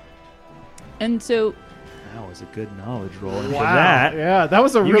 And so... That was a good knowledge roll. And Wow. for that, Yeah, that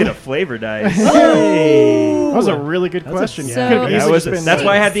was a you really get a flavor dice. That was a really good question. So- Could've That easily was- just been that's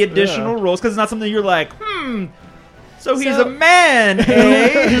why I had the yeah. additional rolls, because it's not something you're like, so he's So- a man,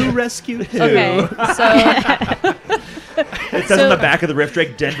 eh? Who rescued who? Okay, so... It says on the back of the Rift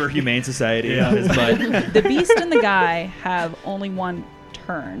Drake, Denver Humane Society on his butt. The beast and the guy have only one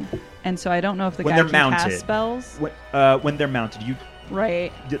turn, and so I don't know if the When guy they're can mounted. cast spells. When they're mounted,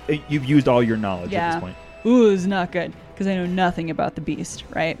 Right. you've used all your knowledge at Yeah. this point. Ooh, it's not good, because I know nothing about the beast,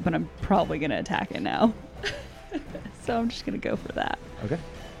 right? But I'm probably going to attack it now. So I'm just going to go for that. Okay.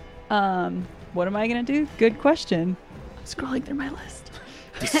 What am I going to do? Good question. I'm scrolling through my list.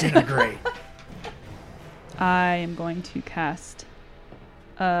 Disintegrate. I am going to cast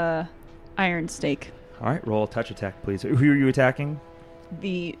Iron Stake. All right, roll a touch attack, please. Who are you attacking?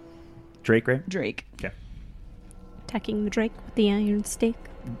 The Drake, right? Drake. Okay. Attacking the Drake with the iron stake.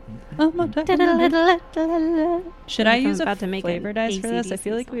 Oh, my God. Should I I'm use a about to make flavor an dice for this? I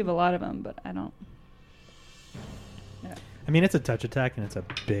feel AC/DC like we have a lot of them, but I don't. I mean, it's a touch attack and it's a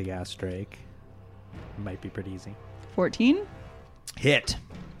big ass Drake. Might be pretty easy. 14? Hit.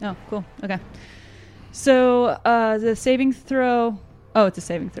 Oh, cool. Okay. So the saving throw. Oh, it's a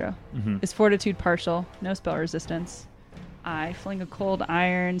saving throw. Mm-hmm. Is Fortitude partial. No spell resistance. I fling a cold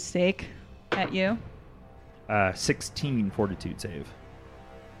iron stake at you. 16 fortitude save.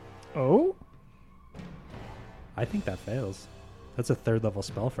 Oh? I think that fails. That's a 3rd level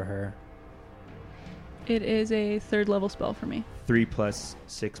spell for her. It is a 3rd level spell for me. 3 plus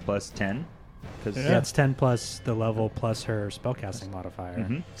 6 plus 10. Because Yeah, it's 10 plus the level plus her spellcasting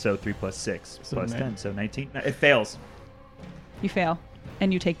modifier. So 3 plus 6 So plus nine. 10. So 19. It fails. You fail,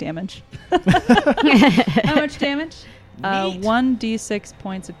 and you take damage. How much damage? 1d6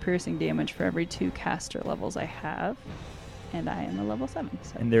 points of piercing damage for every 2 caster levels I have. And I am a level 7.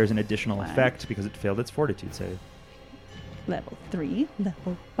 So And there's an additional Fine. effect because it failed its fortitude save. level 3,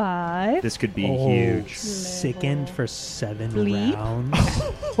 level 5. This could be Oh, huge. Sickened for 7 Bleep. rounds.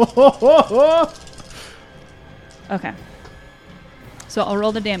 Okay. So I'll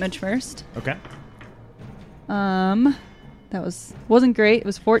roll the damage first. Okay. That wasn't great. It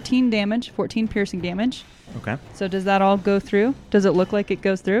was 14 damage, 14 piercing damage. Okay. So does that all go through? Does it look like it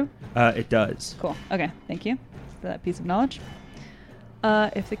goes through? It does. Cool. Okay. Thank you for that piece of knowledge.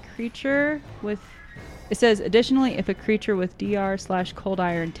 If the creature with... It says, additionally, if a creature with DR/cold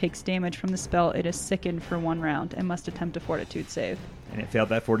iron takes damage from the spell, it is sickened for 1 round and must attempt a fortitude save. And it failed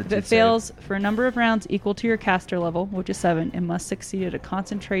that fortitude If it save. fails for a number of rounds equal to your caster level, which is 7, it must succeed at a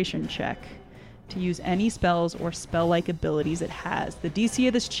concentration check to use any spells or spell-like abilities it has. The DC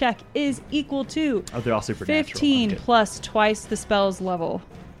of this check is equal to Oh, they're all supernatural. 15 Okay. plus twice the spell's level.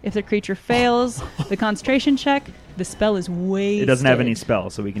 If the creature fails the concentration check, the spell is wasted. It doesn't have any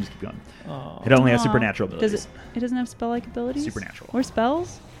spells, so we can just keep going. It only has Aw. supernatural abilities. Does it doesn't have spell-like abilities? Supernatural. Or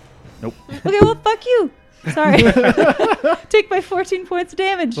spells? Nope. Okay, well, fuck you. Sorry. Take my 14 points of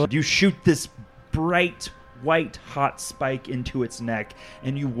damage. You shoot this bright white hot spike into its neck,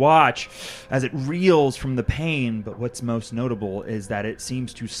 and you watch as it reels from the pain. But what's most notable is that it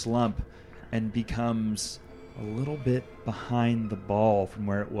seems to slump and becomes a little bit behind the ball from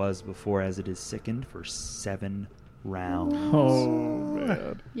where it was before, as it is sickened for 7 rounds. Oh,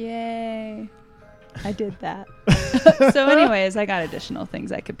 man. Yay. I did that. So anyways, I got additional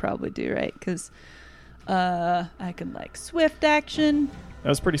things I could probably do, right? Because I could like swift action. That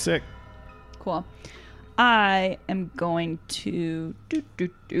was pretty sick. Cool. I am going to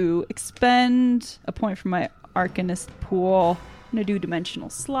expend a point from my Arcanist pool. I'm going to do Dimensional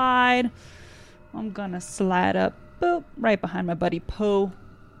Slide. I'm going to slide up, boop, right behind my buddy Poe,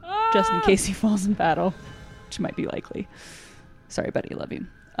 just in case he falls in battle, which might be likely. Sorry, buddy, I love you.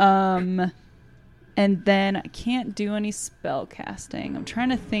 And then I can't do any spell casting. I'm trying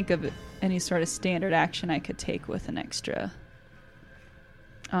to think of any sort of standard action I could take with an extra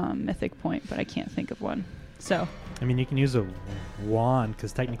mythic point, but I can't think of one. So, I mean, you can use a wand,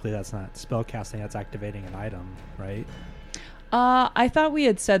 because technically that's not spell casting, that's activating an item, right? I thought we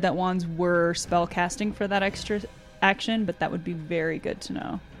had said that wands were spell casting for that extra action, but that would be very good to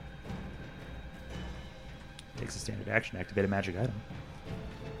know. Takes a standard action to activate a magic item.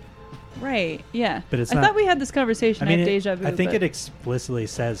 Right, yeah. But it's I not- thought we had this conversation. I have deja vu. I think but it explicitly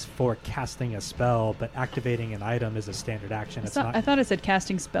says for casting a spell, but activating an item is a standard action. It's not. I thought it said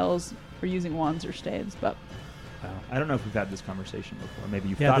casting spells or using wands or staves, but I don't know if we've had this conversation before. Maybe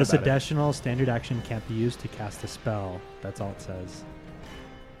you've Yeah, thought this about it. additional standard action can't be used to cast a spell. That's all it says.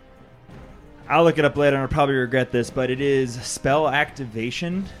 I'll look it up later and I'll probably regret this, but it is spell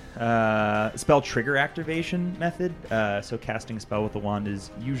activation, spell trigger activation method. So casting a spell with a wand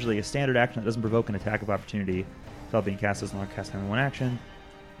is usually a standard action that doesn't provoke an attack of opportunity. Spell being cast as long as cast having one action.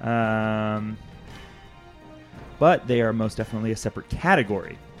 But they are most definitely a separate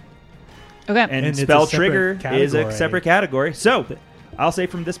category. okay. And it's a spell separate trigger is a category. separate category. So I'll say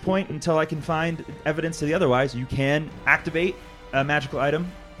from this point until I can find evidence to the otherwise, you can activate a magical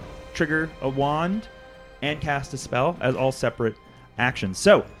item, trigger a wand, and cast a spell as all separate actions.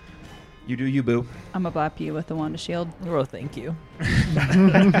 So you do you, boo. I'm a bop you with the wand of shield. Oh, thank you. It's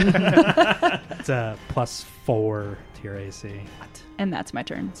a +4 to your AC. And that's my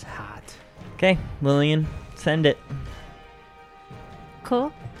turn. It's hot. Okay, Lillian, send it.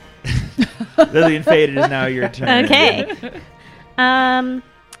 Cool. Lillian Faded is now your turn. Okay.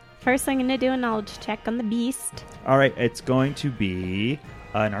 First I'm going to do a knowledge check on the beast. All right, it's going to be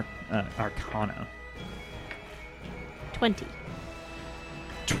an Arcana. 20.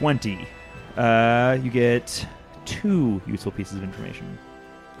 20. You get 2 useful pieces of information.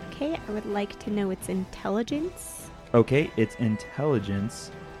 Okay, I would like to know its intelligence. Okay, its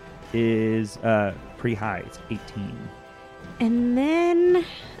intelligence is pretty high. It's 18. And then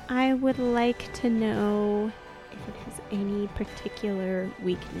I would like to know if it has any particular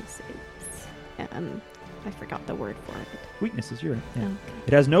weaknesses. I forgot the word for it. Weaknesses, you're right. Yeah. Okay.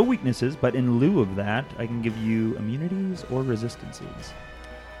 It has no weaknesses, but in lieu of that, I can give you immunities or resistances.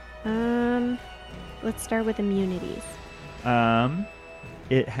 Let's start with immunities.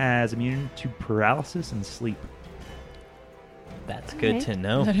 It has immunity to paralysis and sleep. That's good Alright. to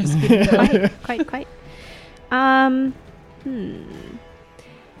know. That is good. Quite.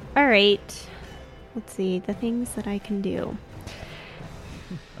 All right. Let's see the things that I can do.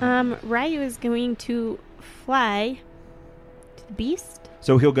 Ryu is going to fly to the beast.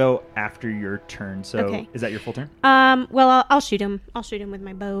 So he'll go after your turn. So Okay. is that your full turn? Well, I'll shoot him. I'll shoot him with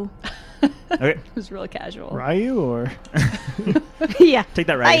my bow. Okay. It was real casual. Ryu or Yeah. Take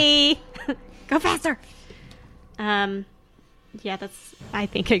that right. Bye. Go faster. Yeah, that's. I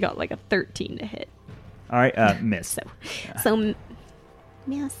think I got like a 13 to hit. All right. Miss.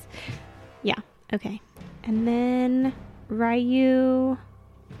 Yes. Yeah. Okay. And then Ryu.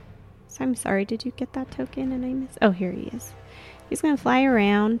 So I'm sorry. Did you get that token and I missed? Oh, here he is. He's gonna fly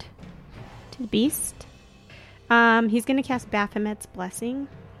around to the beast. He's gonna cast Baphomet's Blessing.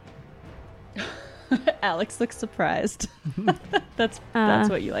 Alex looks surprised. That's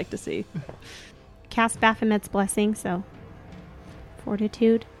what you like to see. Cast Baphomet's Blessing. So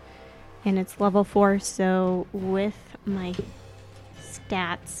Fortitude, and it's level 4. So with my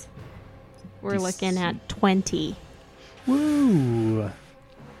stats, we're looking at 20. Woo!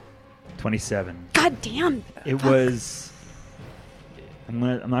 27. God damn! It was. I'm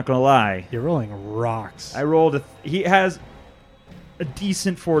not gonna lie. You're rolling rocks. I rolled he has a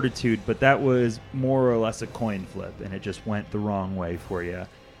decent fortitude, but that was more or less a coin flip, and it just went the wrong way for you.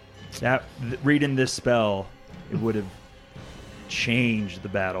 Reading this spell, it would have changed the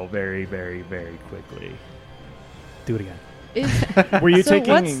battle very, very, very quickly. Do it again. Were you So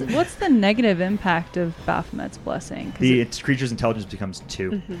taking? what's the negative impact of Baphomet's blessing? 'Cause The creature's intelligence becomes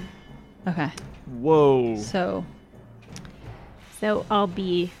 2. okay. Whoa. So So I'll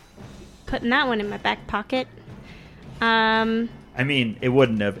be putting that one in my back pocket. I mean, it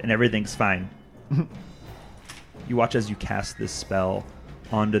wouldn't have, and everything's fine. You watch as you cast this spell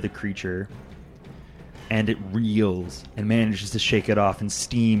onto the creature, and it reels and manages to shake it off, and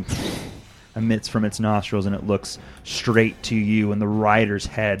steam emits from its nostrils, and it looks straight to you, and the rider's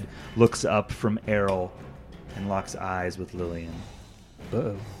head looks up from Errol and locks eyes with Lillian.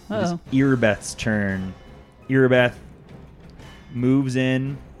 Uh-oh. It is Uh-oh. Irbeth's turn. Irbeth moves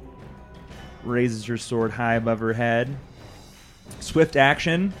in, raises her sword high above her head. Swift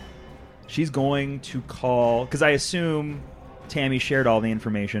action. She's going to call, because I assume Tammy shared all the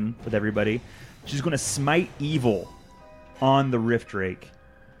information with everybody. She's going to smite evil on the Rift Drake,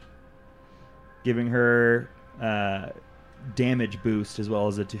 giving her damage boost as well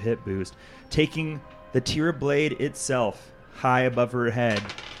as a to-hit boost, taking the Tira Blade itself high above her head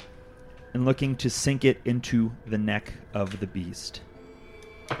and looking to sink it into the neck of the beast.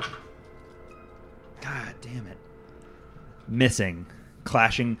 God damn it. Missing,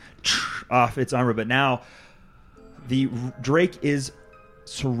 clashing off its armor, but now the Drake is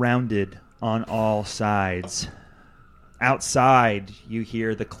surrounded on all sides. Outside, you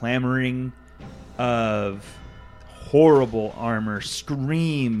hear the clamoring of horrible armor,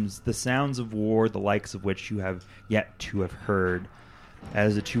 screams, the sounds of war, the likes of which you have yet to have heard,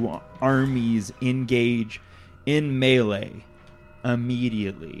 as the two armies engage in melee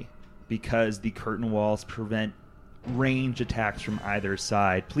immediately, because the curtain walls prevent range attacks from either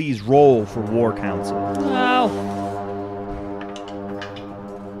side. Please roll for War Council.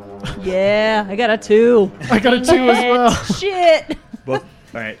 yeah, I got a 2. I got a 2 as well. Shit. Both.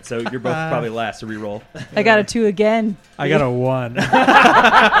 All right, so you're both probably last to reroll. I got a 2 again. I got a 1.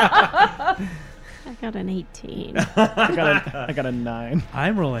 I got an 18. I got a 9.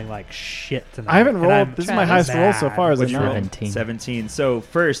 I'm rolling like shit tonight. I haven't and rolled. I'm This is my highest roll so mad. far. As a Which roll? 9. 17. So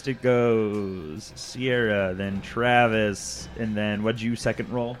first it goes Sierra, then Travis, and then what'd you second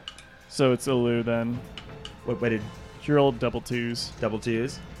roll? So it's Olu then. What did You rolled double 2s. double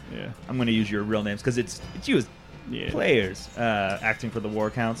 2s? Yeah. I'm going to use your real names because it's you as Yeah. players acting for the War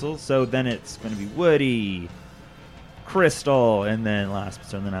Council. So then it's going to be Woody, Crystal, and then last but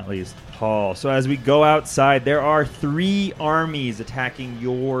certainly not least, Paul. So as we go outside, there are 3 armies attacking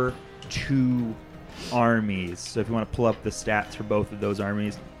your 2 armies. So if you want to pull up the stats for both of those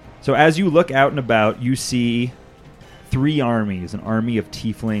armies. So as you look out and about, you see 3 armies, an army of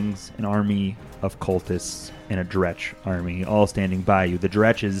tieflings, an army of cultists, and a Dretch army, all standing by you. The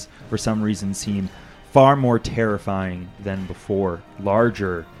Dretches, for some reason, seem far more terrifying than before,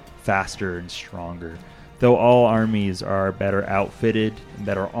 larger, faster, and stronger. Though all armies are better outfitted and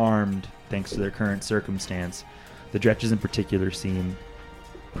better armed thanks to their current circumstance, the Dretches in particular seem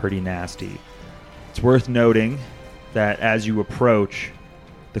pretty nasty. It's worth noting that as you approach,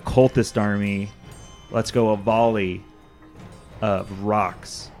 the cultist army lets go a volley of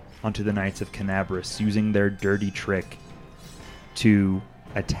rocks onto the Knights of Canabras, using their dirty trick to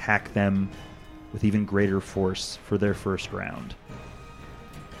attack them with even greater force for their first round.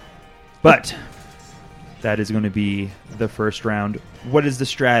 But that is going to be the first round. What is the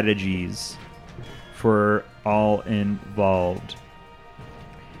strategies for all involved?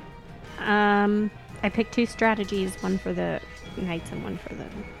 I picked 2 strategies, one for the knights and one for the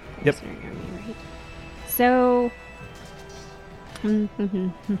Yep. mercenary army, right? So, And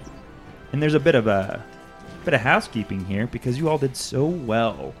there's a bit of housekeeping here because you all did so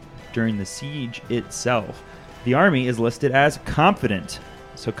well during the siege itself. The army is listed as confident.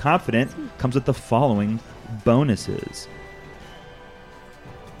 So confident comes with the following bonuses.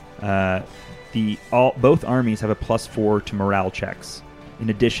 Both armies have a +4 to morale checks,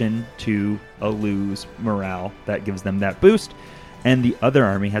 in addition to a lose morale that gives them that boost. And the other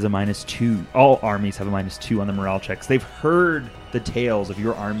army has a -2. All armies have a -2 on the morale checks. They've heard the tales of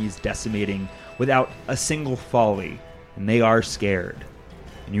your armies decimating without a single folly, and they are scared.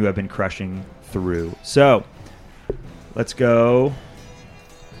 And you have been crushing through. So, let's go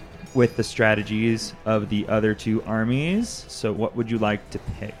with the strategies of the other 2 armies. So what would you like to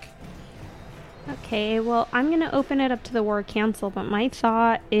pick? okay, well, I'm going to open it up to the War Council, but my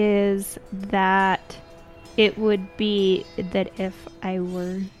thought is that it would be that if I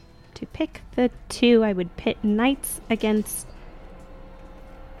were to pick the 2, I would pit knights against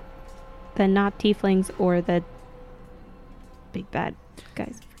the not tieflings or the big bad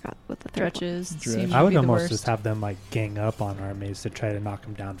guys. I forgot what the third one. Dretches. Dretch. seem to I would be the almost worst. just have them like gang up on armies to try to knock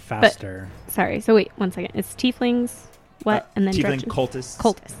them down faster. Sorry, so wait, one second. It's tieflings, What? And then tiefling dredges? cultists.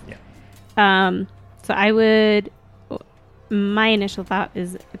 Cultists. Yeah. So I would. My initial thought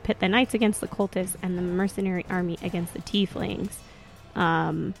is pit the knights against the cultists and the mercenary army against the tieflings,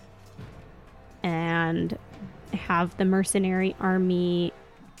 and have the mercenary army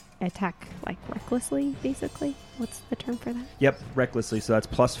attack like recklessly. Basically, what's the term for that? Yep, recklessly. So that's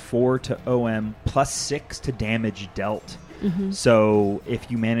 +4 to OM, +6 to damage dealt. Mm-hmm. So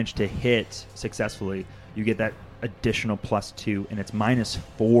if you manage to hit successfully, you get that additional +2, and it's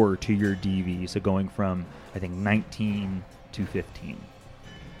 -4 to your DV. So going from, I think, 19 to 15.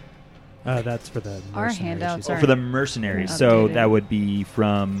 That's for the Our mercenaries, handouts you are- said. For the mercenaries. Yeah. So Updated. that would be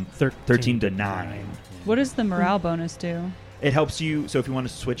from 13 to 9. 9. What does the morale bonus do? It helps you. So if you want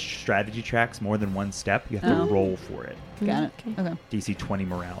to switch strategy tracks more than one step, you have to Oh. roll for it. Got it. Okay. Okay. DC 20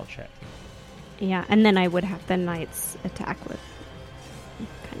 morale check. Yeah, and then I would have the knights attack with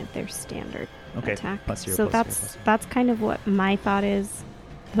kind of their standard Okay. attack. +0, So +0, that's +0. that's kind of what my thought is,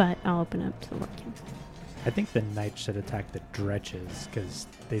 but I'll open up to the working. I think the knights should attack the dredges because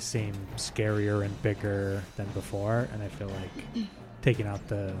they seem scarier and bigger than before, and I feel like taking out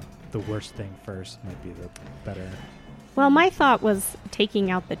the worst thing first might be the better. Well, my thought was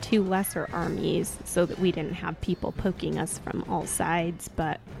taking out the two lesser armies so that we didn't have people poking us from all sides,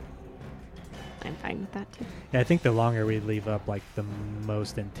 but I'm fine with that too. Yeah, I think the longer we leave up like the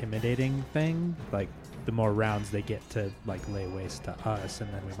most intimidating thing, like the more rounds they get to like lay waste to us,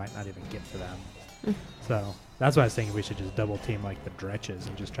 and then we might not even get to them. Mm. So that's why I was thinking we should just double team like the dredges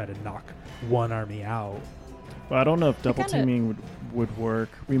and just try to knock one army out. Well, I don't know if double kinda- teaming would work.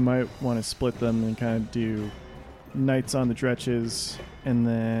 We might want to split them and kind of do knights on the dredges, and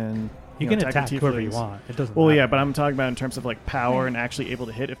then You know, can attack the whoever you tieflings. want. It doesn't. Well, matter. yeah, but I'm talking about in terms of like power and actually able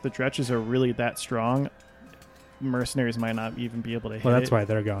to hit. If the dredges are really that strong, mercenaries might not even be able to hit. Well, that's it. why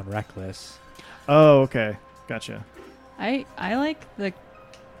they're going reckless. Oh, okay, gotcha. I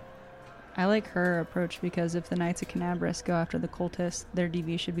like her approach because if the Knights of Canabras go after the cultists, their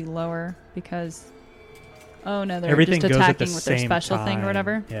DV should be lower because they're Everything just goes at the attacking with their same special thing or time.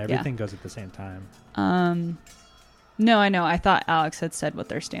 whatever. Yeah, everything goes at the same time. No, I know. I thought Alex had said what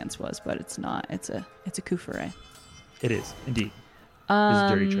their stance was, but it's not. It's a coup foray. It is, indeed. It's a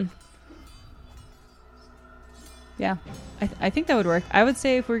dirty trick. Yeah, I think that would work. I would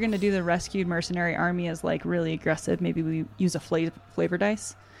say if we're going to do the rescued mercenary army as like really aggressive, maybe we use a flavor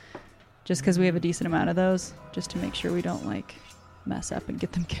dice, just because we have a decent amount of those, just to make sure we don't like mess up and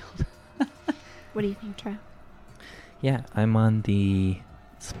get them killed. What do you think, Trev? Yeah, I'm on the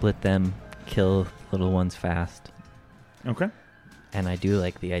split them, kill little ones fast. Okay. And I do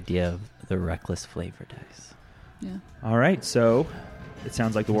like the idea of the reckless flavor dice. Yeah. All right. So it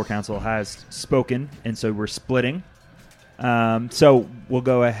sounds like the War Council has spoken, and so we're splitting. So we'll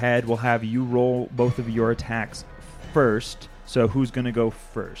go ahead. We'll have you roll both of your attacks first. So who's going to go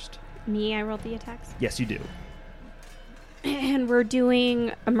first? Me, I rolled the attacks. Yes, you do. And we're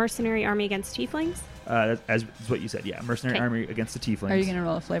doing a mercenary army against tieflings? As is what you said. Yeah, mercenary Okay. army against the tieflings. Are you going to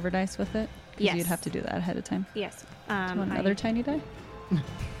roll a flavor dice with it? Because Yes. you'd have to do that ahead of time. Yes. Do you want another tiny die?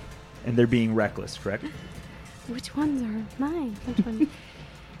 And they're being reckless, correct? Which ones are mine? Which one?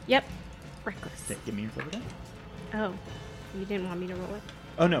 Yep. Reckless. Okay, give me your flavor die. Oh. You didn't want me to roll it?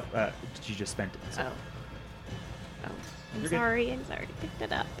 Oh, no. You just spent it. So. Oh. I'm You're good. sorry. I already picked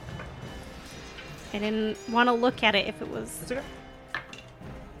it up. I didn't want to look at it if it was... It's okay.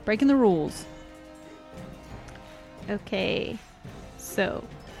 Breaking the rules. Okay. So,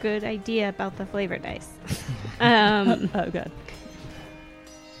 good idea about the flavor dice. Oh, God.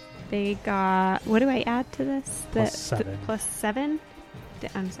 They got... What do I add to this? +7. +7?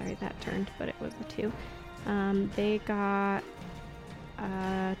 I'm sorry, that turned, but it was a 2. They got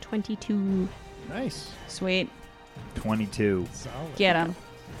 22. Nice. Sweet. 22. Get him.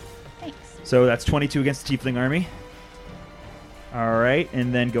 Thanks. So that's 22 against the tiefling army. All right,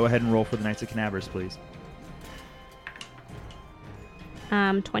 and then go ahead and roll for the Knights of Canabras, please.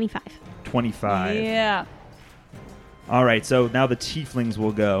 25. 25. Yeah. All right, so now the tieflings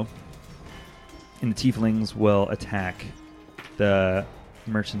will go, and the tieflings will attack the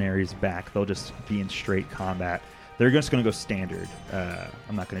mercenaries back. They'll just be in straight combat. They're just going to go standard.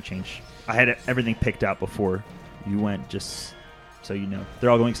 I'm not going to change. I had everything picked out before you went, just so you know. They're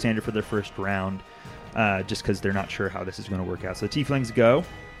all going standard for their first round, just because they're not sure how this is going to work out. So the tieflings go.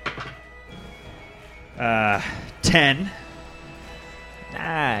 10.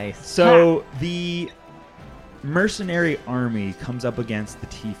 Nice. So the mercenary army comes up against the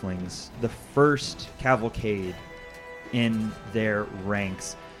tieflings, the first cavalcade in their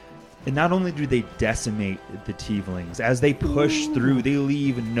ranks. And not only do they decimate the tieflings, as they push through, they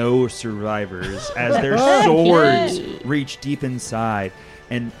leave no survivors as their swords reach deep inside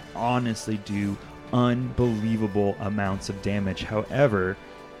and honestly do unbelievable amounts of damage. However,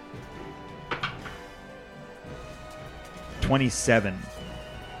 27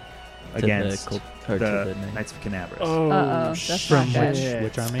 against the Knights of Canabras. Oh, That's From not which, good.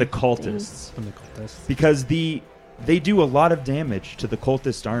 which army? The cultists. From the cultists. Because they do a lot of damage to the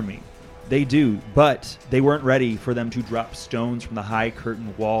cultist army. They do, but they weren't ready for them to drop stones from the high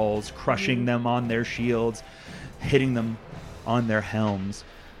curtain walls, crushing them on their shields, hitting them on their helms,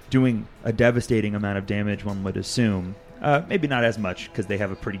 doing a devastating amount of damage, one would assume. Maybe not as much because they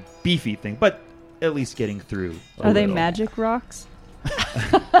have a pretty beefy thing, but at least getting through. Are they magic rocks?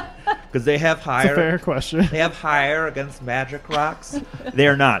 Because they have That's a higher. fair question. They have higher against magic rocks. They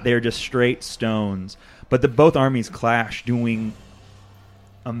are not. They are just straight stones. But both armies clash, doing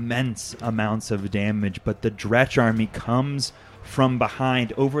immense amounts of damage. But the Dretch army comes from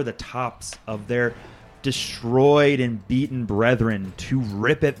behind, over the tops of their destroyed and beaten brethren, to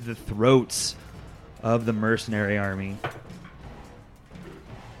rip at the throats of the mercenary army.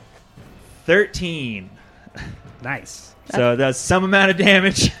 13. Nice. So that's some amount of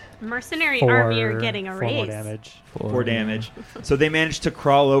damage. Mercenary army are getting a 4 more raise. damage. 4 damage. So they manage to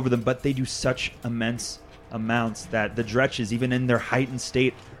crawl over them, but they do such immense amounts that the Dretches, even in their heightened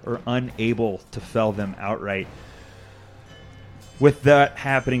state, are unable to fell them outright. With that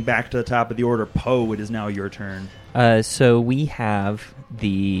happening, back to the top of the order, Poe, it is now your turn. So we have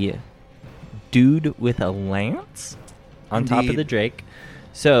the dude with a lance on top of Indeed. the Drake.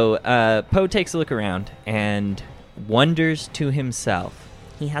 So Poe takes a look around and wonders to himself.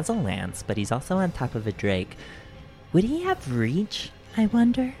 He has a lance, but he's also on top of a Drake. Would he have reach, I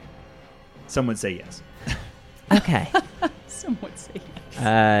wonder? Some would say yes. Okay. Some would say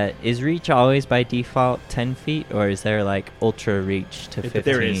yes. Is reach always by default 10 feet, or is there like ultra reach to 15?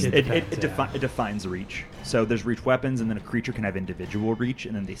 There is. It It depends, yeah. defines reach. So there's reach weapons, and then a creature can have individual reach,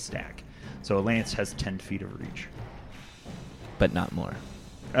 and then they stack. So a lance has 10 feet of reach. But not more.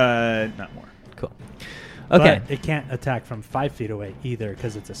 Not more. Cool. Okay. But it can't attack from 5 feet away either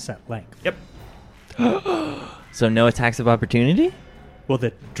because it's a set length. Yep. So no attacks of opportunity? Well,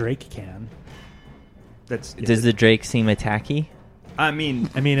 the Drake can. Does the Drake seem attacky? I mean,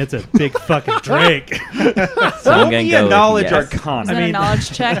 it's a big fucking Drake. So roll I'm going me to a go with knowledge yes. arcana. Is that a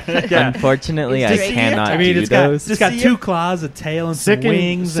knowledge check? Yeah. Unfortunately, I It's Drake. cannot do it's got those. it's got See 2 it? claws, a tail, and some Sicken,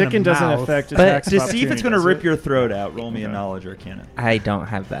 wings, and a Sicken doesn't mouth. affect But attacks. To of see if it's going to opportunity, rip does your throat out, roll me a Okay. knowledge arcana. I don't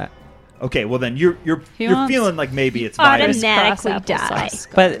have that. Okay, well then you're He you're wants feeling like maybe it's virus. Automatically Cross die.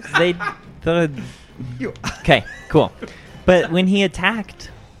 applesauce. But okay, cool. But when he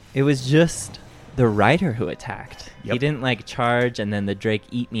attacked, it was just the rider who attacked. Yep. He didn't like charge and then the Drake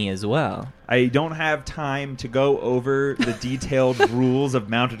eat me as well. I don't have time to go over the detailed rules of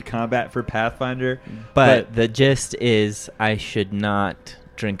mounted combat for Pathfinder, But the gist is I should not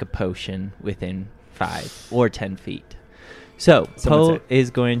drink a potion within 5 or 10 feet. So Some would Poe say. is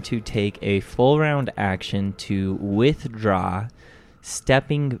going to take a full round action to withdraw,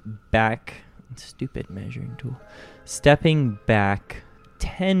 stepping back. Stupid measuring tool. Stepping back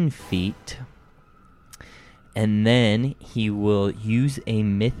 10 feet. And then he will use a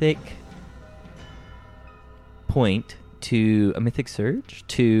mythic point to a mythic surge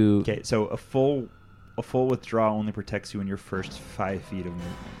to okay, so a full withdrawal only protects you in your first 5 feet of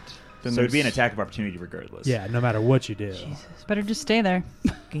movement. Then So it'd be an there's- attack of opportunity regardless. Yeah, no matter what you do. Better just stay there.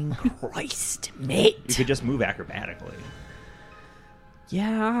 fucking Christ, mate. You could just move acrobatically.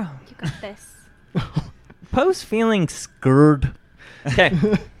 Yeah. You got this. Poe's feeling scared. Okay.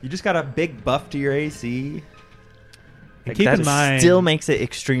 You just got a big buff to your AC. And keep that in mind, still makes it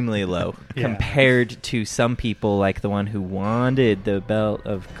extremely low Yeah. compared to some people like the one who wanted the belt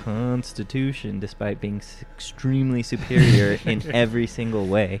of Constitution despite being extremely superior in every single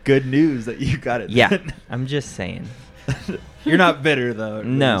way. Good news that you got it. Yeah, then. I'm just saying. You're not bitter though. at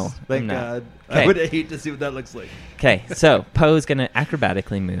No, least. Thank I'm not. God. Okay. I would hate to see what that looks like. Okay, so Poe's going to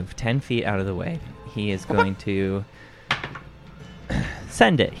acrobatically move 10 feet out of the way. He is going to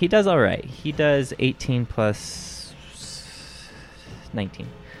send it. He does all right. He does 18 plus 19.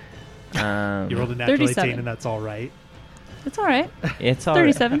 you rolled a natural 37. 18, and that's all right. It's all right. It's all right.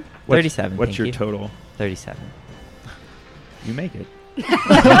 37. 37. What's thank your you. total? 37. You make it.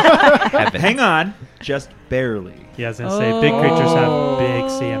 Heavens. Hang on, just barely. Yeah, I was gonna say big creatures have Oh. big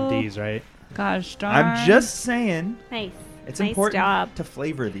CMDs, right? Gosh darn. I'm just saying. Nice. It's Nice important job. to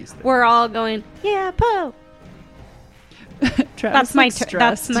flavor these things. We're all going, yeah, Poe. Travis That's my looks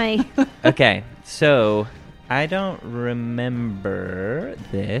that's stressed. my Okay, so I don't remember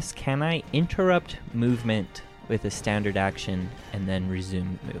this. Can I interrupt movement with a standard action and then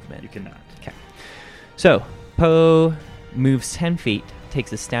resume movement? You cannot. Okay. So, Poe moves 10 feet,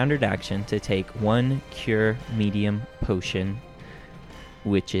 takes a standard action to take 1 Cure Medium Potion,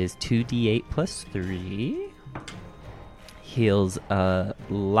 which is 2d8 plus 3. Heals a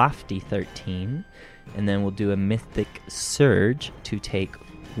Lofty 13, and then we'll do a Mythic Surge to take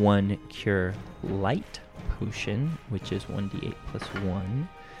 1 Cure Light Potion, which is 1d8 plus 1.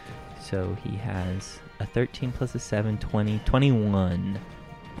 So he has a 13 plus a 7, 20, 21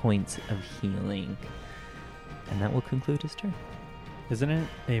 points of healing. And that will conclude his turn. Isn't it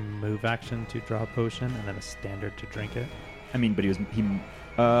a move action to draw a potion and then a standard to drink it? I mean, but I'm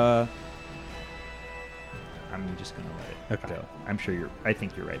just gonna let it go. I'm sure I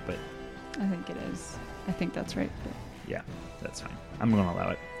think you're right, but I think it is. I think that's right. But yeah, that's fine. I'm gonna allow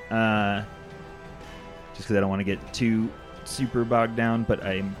it. Just because I don't want to get too super bogged down, but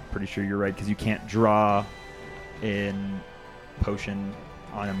I'm pretty sure you're right because you can't draw in potion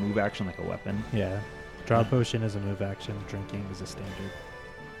on a move action like a weapon. Yeah. Draw a potion is a move action. Drinking is a standard.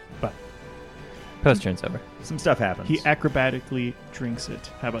 But Post turn's over. Some stuff happens. He acrobatically drinks it.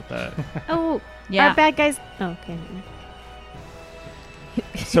 How about that? Oh, yeah. our bad guys. Oh, okay.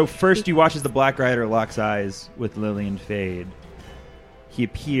 So first you watch as the Black Rider locks eyes with Lillian Fade. He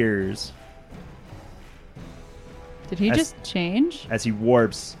appears Did he just change? as he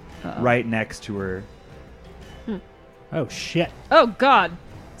warps Uh-oh. right next to her. oh shit! Oh God.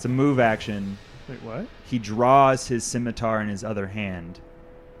 It's a move action. Wait, what? He draws his scimitar in his other hand.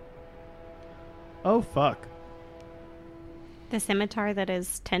 Oh, fuck. The scimitar that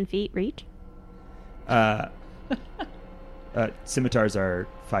is 10 feet reach. Scimitars are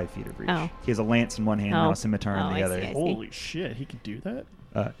 5 feet of reach. Oh. He has a lance in one hand, Oh. now a scimitar in Oh, the I other. see, I see. Holy shit, he could do that?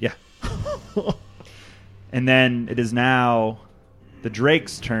 Yeah. And then it is now the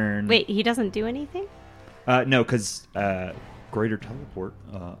Drake's turn. Wait, he doesn't do anything? No, because Greater Teleport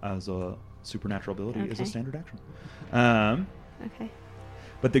as a supernatural ability is a Okay. standard action. Okay.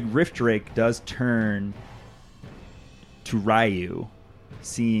 But the Rift Drake does turn to Ryu,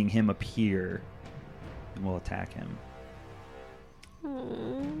 seeing him appear, and will attack him.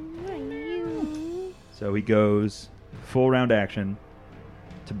 Oh, So he goes full round action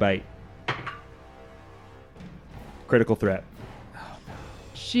to bite. Critical threat.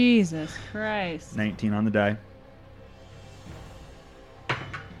 Jesus Christ. 19 on the die.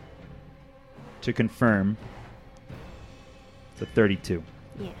 To confirm, it's a 32.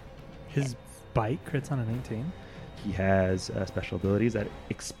 yeah. His bite crits on an 18. He has special abilities that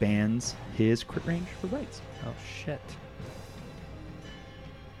expands his crit range for bites. Oh shit!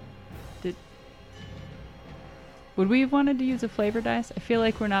 Would we have wanted to use a flavor dice? I feel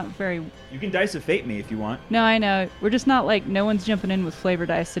like we're not very. You can dice of fate me if you want. No, I know. We're just not like no one's jumping in with flavor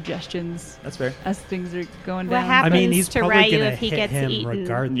dice suggestions That's fair. as things are going What down. happens I mean, he's to probably Ryu gonna if he hit gets him eaten?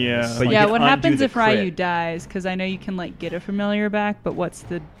 regardless. Yeah. But you Yeah, can what undo happens the if Ryu crit. dies? Because I know you can like get a familiar back, but what's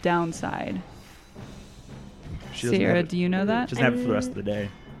the downside? She doesn't Sierra, have it- do you know that? She doesn't have it for the rest of the day.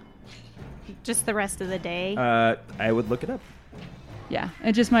 Just the rest of the day. I would look it up. Yeah,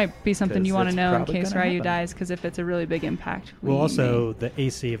 it just might be something 'Cause you want to that's know in probably case gonna Ryu happen. dies, because if it's a really big impact. Well, we also the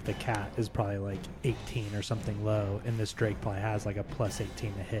AC of the cat is probably like 18 or something low, and this Drake probably has like a plus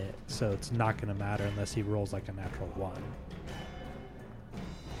 18 to hit, so it's not going to matter unless he rolls like a natural 1.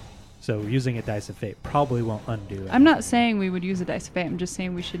 So using a dice of fate probably won't undo it. I'm not saying we would use a dice of fate. I'm just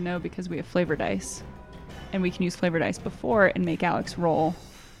saying we should know because we have flavor dice, and we can use flavor dice before and make Alex roll,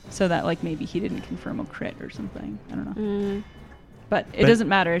 so that like maybe he didn't confirm a crit or something. I don't know. But it doesn't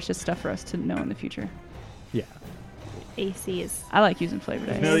matter. It's just stuff for us to know in the future. Yeah. AC is. I like using flavor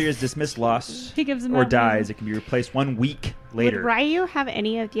dice. Familiar is dismissed, lost, He gives them or out dies. It can be replaced 1 week later. Would Ryu have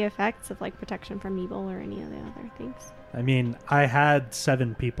any of the effects of like protection from evil or any of the other things? I mean, I had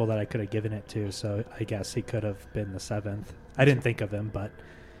 7 people that I could have given it to, so I guess he could have been the 7th. I didn't think of him, but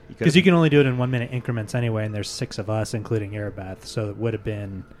because you can only do it in 1 minute increments anyway, and there's 6 of us, including Erebeth, so it would have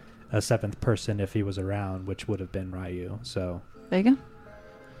been a 7th person if he was around, which would have been Ryu. So There you go.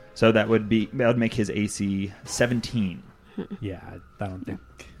 So that would make his AC 17. yeah, I don't think.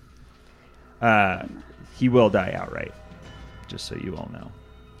 He will die outright. Just so you all know,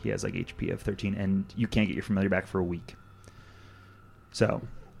 he has like HP of 13, and you can't get your familiar back for a week. So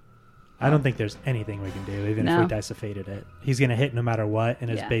I don't think there's anything we can do, even if No. we dice-fated it. He's going to hit no matter what, and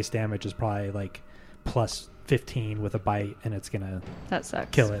his Yeah. base damage is probably like plus 15 with a bite, and it's going to That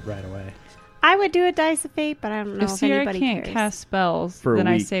sucks. kill it right away. I would do a dice of fate, but I don't know If if Sierra anybody can't cares. cast spells, For a then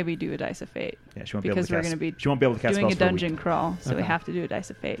I week. say we do a dice of fate. Yeah, she won't be Because able we're to cast. gonna be She won't be able to cast doing a spells for dungeon week. crawl, so we Okay. have to do a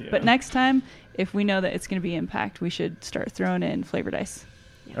dice of fate. Yeah. But next time, if we know that it's going to be impact, we should start throwing in flavor dice.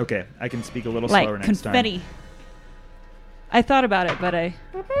 Okay, I can speak a little Like slower next confetti. time. I thought about it, but I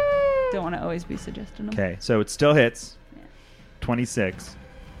don't want to always be suggesting them. Okay, so it still hits. Yeah. 26.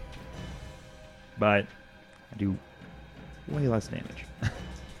 But I do way less damage.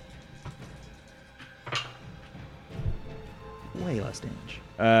 Way less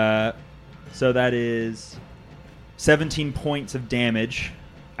damage. So that is 17 points of damage.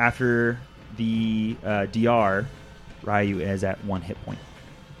 After the DR, Ryu is at 1 hit point.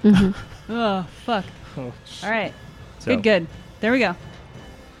 Mhm. Oh, fuck. Oh, All right. So, Good. There we go.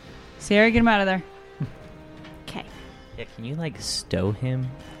 Sierra, get him out of there. Okay. Yeah, can you like stow him?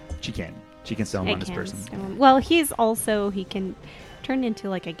 She can. She can sell him I on this can person. stone. Well, he can turn into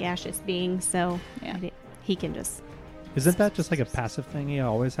like a gaseous being, so Yeah. he can just. Isn't that just like a passive thing he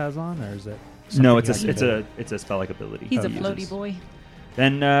always has on, or is it? No, something it's you a spell-like ability. He's he a floaty uses. boy.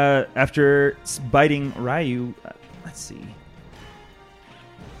 Then after biting Ryu, let's see.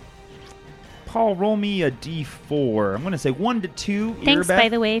 Paul, roll me a d4. I'm going to say 1 to 2. Thanks, Earbeth, by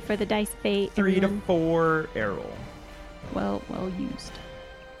the way, for the dice fate. 3 to and 4. Errol. Well used.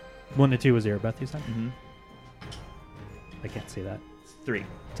 1 to 2 was Earbeth, you said? Mm-hmm. I can't see that. 3.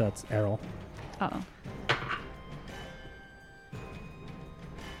 So that's Errol. Uh-oh.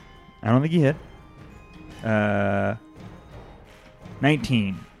 I don't think you hit.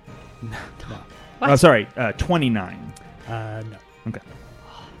 19. No. Oh, sorry. 29. No. Okay.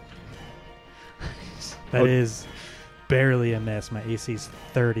 That Oh. is barely a miss. My AC's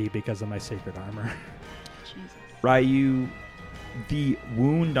 30 because of my sacred armor. Jesus. Ryu, the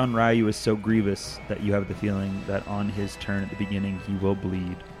wound on Ryu is so grievous that you have the feeling that on his turn at the beginning he will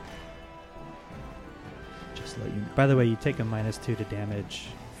bleed. Just let you know. By the way, you take a -2 to damage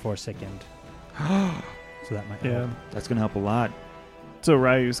for sickened. So that might Yeah. help. That's going to help a lot. So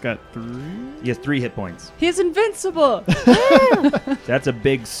Ryu's got 3? He has 3 hit points. He's invincible. That's a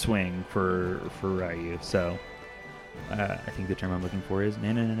big swing for Ryu. So I think the term I'm looking for is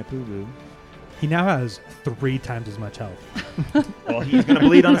nanananapoo. He now has 3 times as much health. Well, he's going to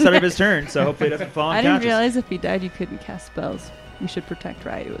bleed on the start of his turn, so hopefully it doesn't fall I didn't unconscious. realize if he died, you couldn't cast spells. We should protect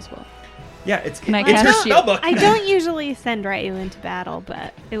Ryu as well. Yeah, it's Can I it's cast her shield? spell book. I don't usually send Ryu into battle,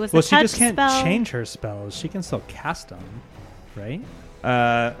 but it was Well, a she touch just can't spell. change her spells. She can still cast them, right?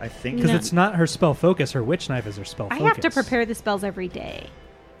 I think Because No. it's not her spell focus. Her witch knife is her spell I focus. have to prepare the spells every day.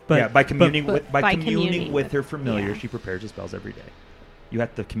 But, yeah, by communing but- with by, by communing communing with with- her familiar, yeah. she prepares her spells every day. You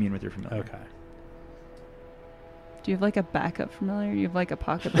have to commune with your familiar. Okay. Do you have like a backup familiar? You have like a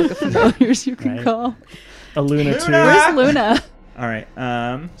pocketbook of familiars you can Right. call? A Luna 2? Where's Luna? All right.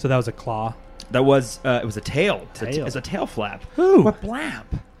 So that was a claw. That was it was a tail. Tail. It's a tail flap. Ooh. What blap?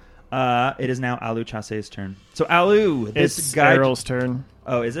 It is now Alu Chase's turn. So Alu, this It's guy. Errol's turn.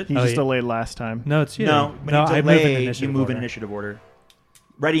 Oh, is it? He Oh, just yeah. delayed last time. No, it's you. No, when no, you I delay, move in initiative. you move in order. initiative order.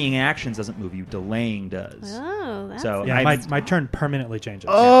 Readying actions doesn't move you. Delaying does. Oh, that's So Yeah, I- my turn permanently changes.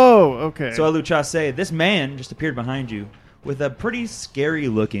 Oh, okay. So Alu Chase, this man just appeared behind you with a pretty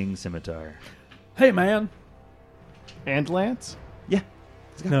scary-looking scimitar. Hey, man. And Lance? Yeah.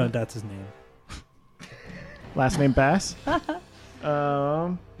 No, that's his name. Last name Bass?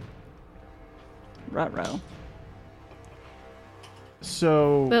 Ruh-roh.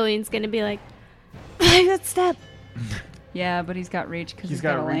 So Lillian's gonna be like, good step. Yeah, but he's got reach because he's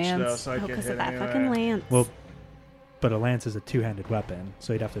got a reach lance. though, so I Oh, can because hit of that anyway. fucking lance. Well, but a lance is a two-handed weapon,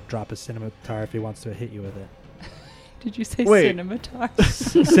 so he'd have to drop his scimitar if he wants to hit you with it. Did you say Wait. scimitar?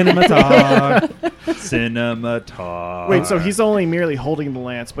 Scimitar. Scimitar. Wait, so he's only merely holding the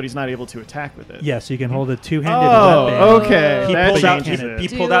lance, but he's not able to attack with it. Yeah, so you can hold a two-handed Oh, weapon. okay. He That pulled out. changes He, it. he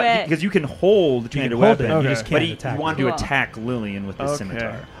Do pulled out it. because you can hold the You can two-handed hold weapon, it, Okay. you just but can't he attack. wanted it. to Cool. attack Lillian with his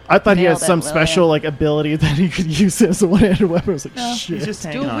scimitar. I thought he had Nailed it, some Lillian. special like ability that he could use as a one-handed weapon. I was like, No. shit. He's just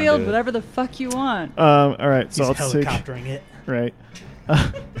hanging Dual on wield to it. whatever the fuck you want. All right, so He's I'll take helicoptering it. right.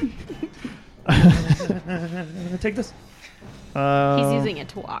 Take this. He's using it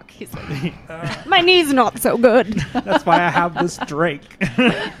to walk. He's like, my knee's not so good. That's why I have this Drake.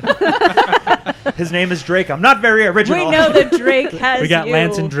 His name is Drake. I'm not very original. We know that Drake has We got you.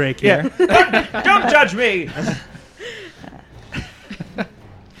 Lance and Drake here. Don't judge me.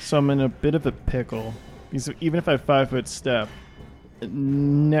 So I'm in a bit of a pickle. Because even if I have 5-foot step,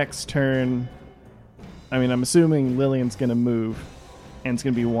 next turn, I mean, I'm assuming Lillian's going to move, and it's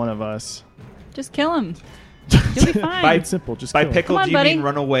going to be one of us. Just kill him. You'll be fine. It's simple. Just By kill him. pickle, Come on, do you buddy. mean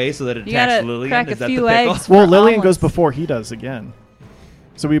run away so that it You attacks gotta Lillian? crack Is a that few the pickle? eggs. Well, for Lillian omelets. goes before he does again.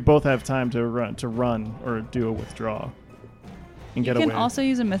 So we both have time to run or do a withdraw and You get can away. also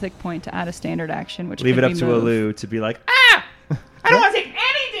use a mythic point to add a standard action, which Leave could it up be to move. Alu to be like, I don't want to take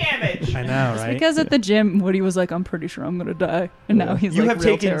any damage. I know, right? Because at the gym, Woody was like, "I'm pretty sure I'm gonna die," and now he's You like, have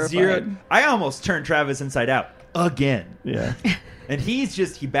real taken terrified. 0. I almost turned Travis inside out again. Yeah. And he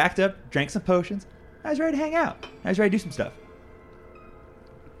backed up, drank some potions. I was ready to hang out. I was ready to do some stuff.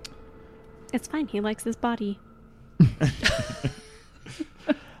 It's fine. He likes his body.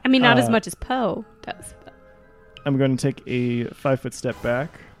 I mean, not as much as Poe does. But. I'm going to take a 5-foot step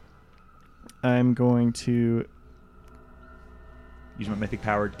back. I'm going to Use my mythic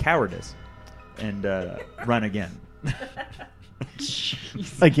powered cowardice and run again.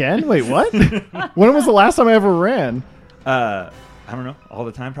 again. Wait, what? When was the last time I ever ran? I don't know. All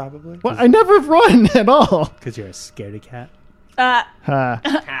the time, probably. What? I never run at all. Because you're a scaredy cat. Ha.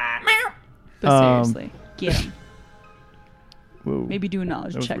 But seriously, get him. Whoa. Maybe do a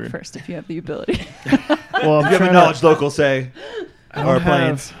knowledge That was check weird. first if you have the ability. Well, I'm You have a trying knowledge to, local say. I Or don't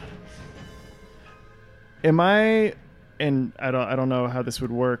planes. have- Am I? And I don't know how this would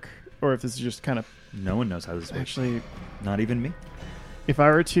work, or if this is just kind of No one knows how this works. actually. Not even me. If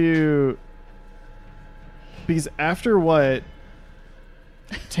I were to, because after what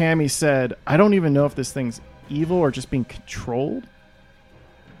Tammy said, I don't even know if this thing's evil or just being controlled.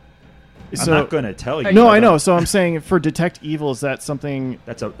 I'm not going to tell you. No, I don't- know. So I'm saying for detect evil, is that something?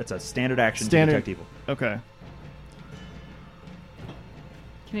 That's a standard action Standard- to detect evil. Okay.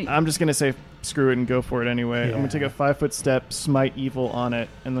 Can you- I'm just gonna say screw it and go for it anyway. I'm gonna Yeah. take a 5-foot step, smite evil on it,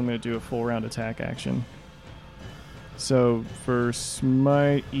 and then I'm gonna do a full round attack action. So for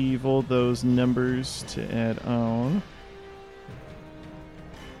smite evil, those numbers to add on.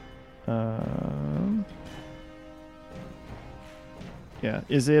 Yeah,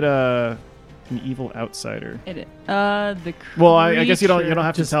 is it an evil outsider? the Well, I guess you don't creature-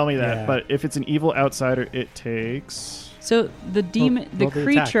 have to Just- tell me that. yeah. But if it's an evil outsider, it takes. So the demon, the roll the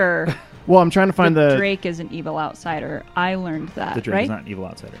attack. creature, Well, I'm trying to find the the. Drake is an evil outsider. I learned that. The Drake right? is not an evil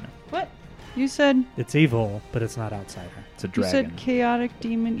outsider. No, What? You said It's evil, but it's not outsider. it's a you dragon. said chaotic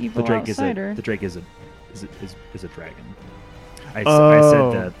demon evil The Drake outsider. is a dragon. I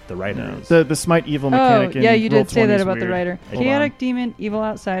Oh. said the writer is. The smite evil Oh, mechanic. yeah, you did say that about the writer. writer. Hold Chaotic demon, evil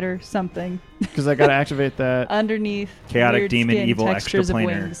outsider, something. Because I got to activate that. Underneath. Chaotic weird demon, skin, evil, textures of extraplanar.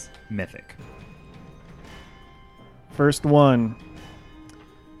 wings. Mythic. First one.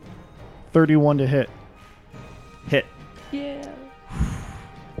 31 to hit. Hit. Yeah.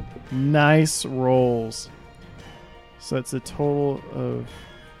 Nice rolls. So that's a total of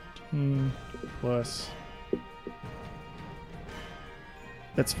 10 plus.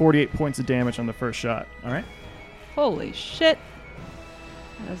 That's 48 points of damage on the first shot. All right. Holy shit.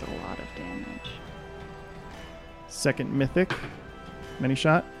 That is a lot of damage. Second mythic. Many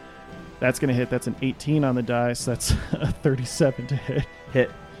shot. That's going to hit. That's an 18 on the dice. That's a 37 to hit. Hit.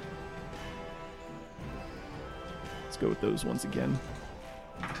 Let's go with those ones again.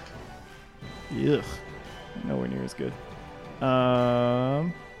 Ugh. Nowhere near as good.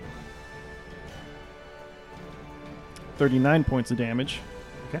 39 points of damage.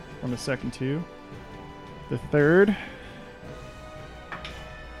 Okay. On the second two. The third.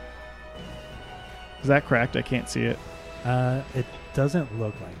 Is that cracked? I can't see it. It doesn't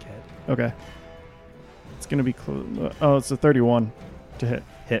look like it. Okay. It's going to be close. Oh, it's a 31 to hit.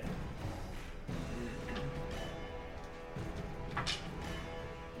 Hit.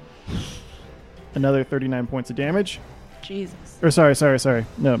 Another 39 points of damage. Jesus. Or sorry.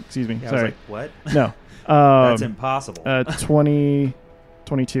 No, excuse me. Yeah, I was sorry. like, what? No. That's impossible.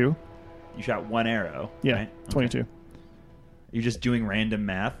 22. You shot one arrow. Yeah, Right? Okay. 22. You're just doing random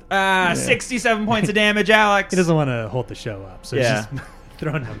math. Yeah. 67 points of damage, Alex. He doesn't want to hold the show up, so Yeah. he's just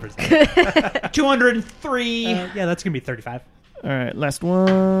throwing numbers out. 203. Yeah, that's going to be 35. All right, last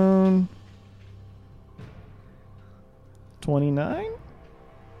one. 29?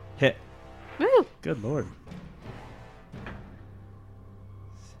 Hit. Woo! Good lord.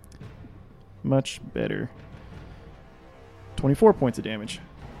 Much better. 24 points of damage.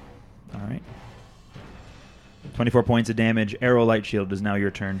 All right. 24 points of damage. Arrow light shield is now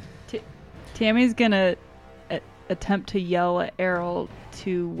your turn. Tammy's gonna attempt to yell at Errol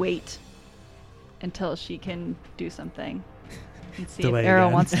to wait until she can do something. And see Delay if Errol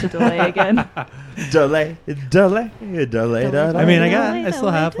again. wants to delay again. Delay. I mean, I Delay, still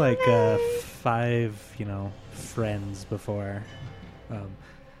delay, have like delay. 5, friends before.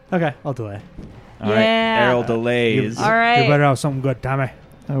 Okay, I'll delay. All right. Yeah. Arrow delays. All right. You better have something good, Tommy.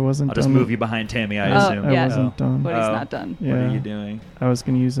 I wasn't I'll done. just move you behind Tammy, I Oh, assume. I yeah. wasn't done. But he's Oh. not done. Yeah. What are you doing? I was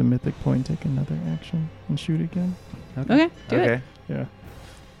going to use a mythic point, take another action, and shoot again. Okay, do it. Okay. Yeah.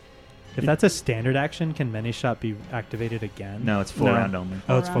 If that's a standard action, can Many Shot be activated again? No, it's full No. round only.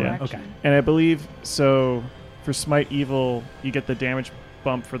 Oh, it's full. round Okay. action. And I believe so. For Smite Evil, you get the damage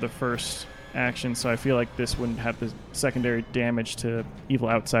bump for the first action. So I feel like this wouldn't have the secondary damage to Evil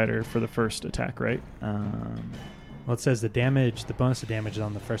Outsider for the first attack, right? Well, it says the bonus of damage is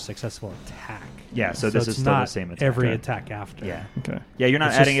on the first successful attack. Yeah, so this it's is still not the same attack. every Okay. attack after. Yeah. Okay. Yeah, you're not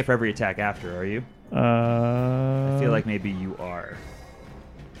It's adding just- it for every attack after, are you? I feel like maybe you are.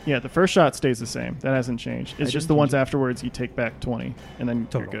 Yeah, the first shot stays the same. That hasn't changed. It's I just didn't the ones change it. afterwards you take back 20, and then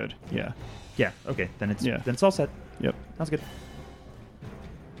Total. you're good. Yeah. Yeah, okay. Then Yeah. it's all set. Yep. Sounds good.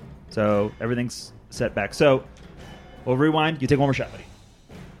 So everything's set back. So we'll rewind. You take one more shot, buddy.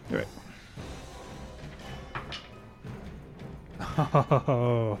 All right.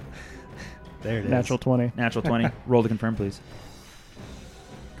 Oh, there it is. Natural 20. Natural 20. Roll to confirm, please.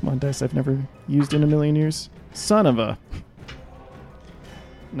 Come on, dice I've never used in a million years. Son of a.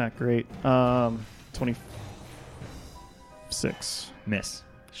 Not great. 26. Miss.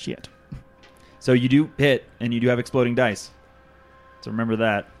 Shit. So you do hit, and you do have exploding dice. So remember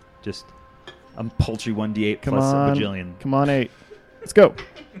that. Just a paltry 1d8 Come plus on. a bajillion. Come on, 8. Let's go.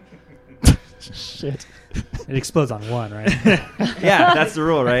 Shit. It explodes on one, right? Yeah, that's the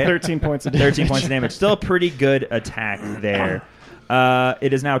rule, right? 13 points of damage. 13 points of damage. Still a pretty good attack there.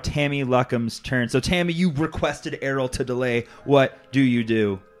 It is now Tammy Luckham's turn. So, Tammy, you requested Errol to delay. What do you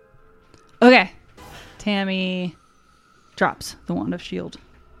do? Okay. Tammy drops the Wand of Shield.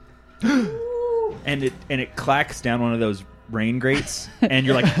 And it clacks down one of those rain grates, and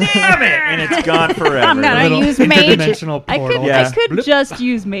you're like, damn it! And it's gone forever. I'm gonna Little use mage. interdimensional I portal. could, Yeah. I could just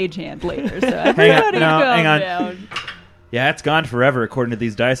use Mage Hand later. So Hang on, everybody no, calm hang on. down. Yeah, it's gone forever according to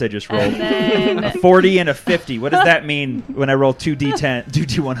these dice I just rolled. And A then 40 and a 50. What does that mean when I roll 2d10,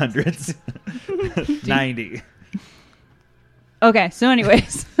 2d100s? 90. okay. So,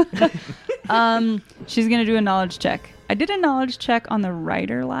 anyways, she's gonna do a knowledge check. I did a knowledge check on the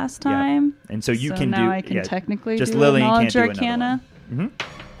writer last Yeah. time. And so you so can now do... I can yeah, technically just do Lillian a knowledge can't do another arcana. one.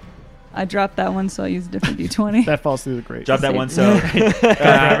 I dropped that one, so I'll use a different d20. That falls through the grate. Drop that one, so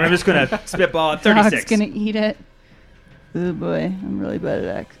I'm just going to spitball at 36. Dog's gonna eat it. Oh boy, I'm really bad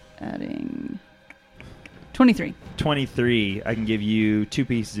at adding. 23. 23. I can give you 2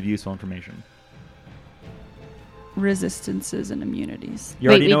 pieces of useful information. Resistances and immunities. You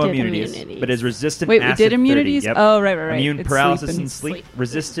Wait, already we know did immunities, immunities. but is resistant Wait, we acid did immunities? 30. Yep. Oh, right. Immune It's paralysis sleep and sleep.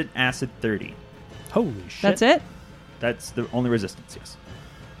 Resistant acid 30. Holy shit. That's it? That's the only resistance, yes.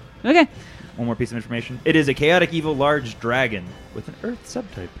 Okay. One more piece of information. It is a chaotic evil large dragon with an earth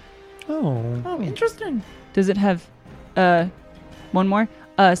subtype. Oh. Oh, interesting. Does it have one more?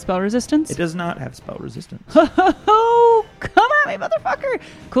 Spell resistance? It does not have spell resistance. Oh, come at me, motherfucker!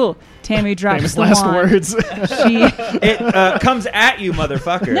 Cool. Tammy drops Famous the last wand. words. She It comes at you,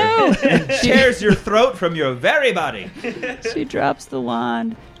 motherfucker. No. And tears your throat from your very body. she drops the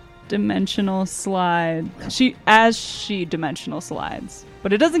wand. Dimensional slide. She dimensional slides,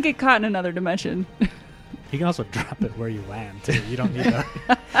 but it doesn't get caught in another dimension. You can also drop it where you land, too. You don't need to.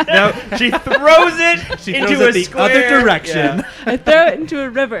 No, she throws it She into throws a it the square. other direction. Yeah. I throw it into a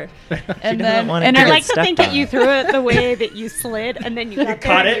river, and then want it and to her I get like to stuck think that on you it. threw it the way that you slid, and then you got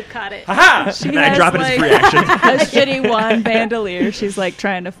caught there and it? you caught it. Ha-ha! She And I has, drop it as a free action. a shitty wand bandolier. She's like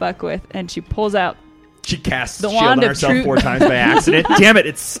trying to fuck with, and she pulls out. She casts The shield wand on of herself truth. 4 times by accident. Damn it,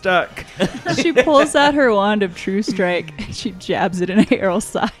 it's stuck. She pulls out her wand of true strike. And she jabs it in Errol's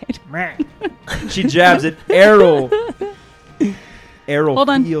side. She jabs it. Errol Hold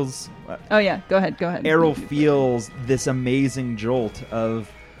on. feels... Oh yeah, go ahead. Errol feels this amazing jolt of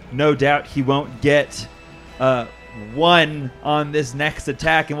no doubt he won't get 1 on this next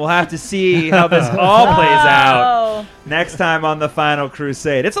attack, and we'll have to see how this all plays out next time on the Final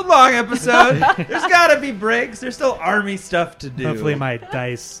Crusade. It's a long episode. There's got to be breaks. There's still army stuff to do. Hopefully my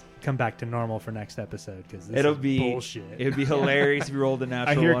dice come back to normal for next episode, because this It'll is be bullshit. It would be hilarious if you rolled a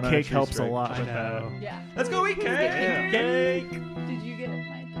natural I hear one on cake true helps a strike. lot I with that. know. Yeah. Let's go eat cake. Cake. Did you get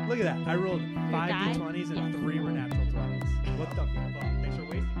it? Look at that. I rolled 5 died? d20s and 3 were natural 20s. What the fuck? Thanks for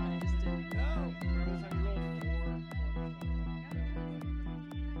wasting it.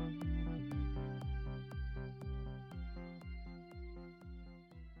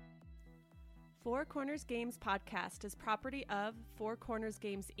 Four Corners Games podcast is property of Four Corners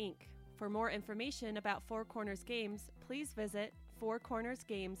Games, Inc. For more information about Four Corners Games, please visit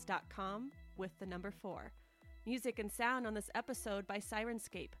fourcornersgames.com with the number 4. Music and sound on this episode by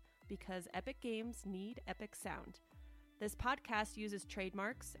Sirenscape, because epic games need epic sound. This podcast uses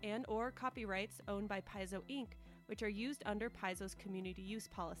trademarks and or copyrights owned by Paizo Inc., which are used under Paizo's community use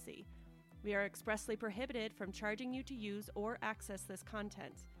policy. We are expressly prohibited from charging you to use or access this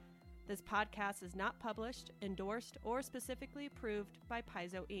content. This podcast is not published, endorsed, or specifically approved by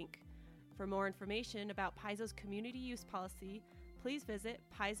Paizo Inc. For more information about Paizo's community use policy, please visit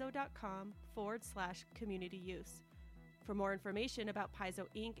paizo.com/community use. For more information about Paizo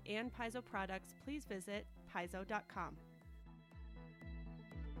Inc. and Paizo products, please visit paizo.com.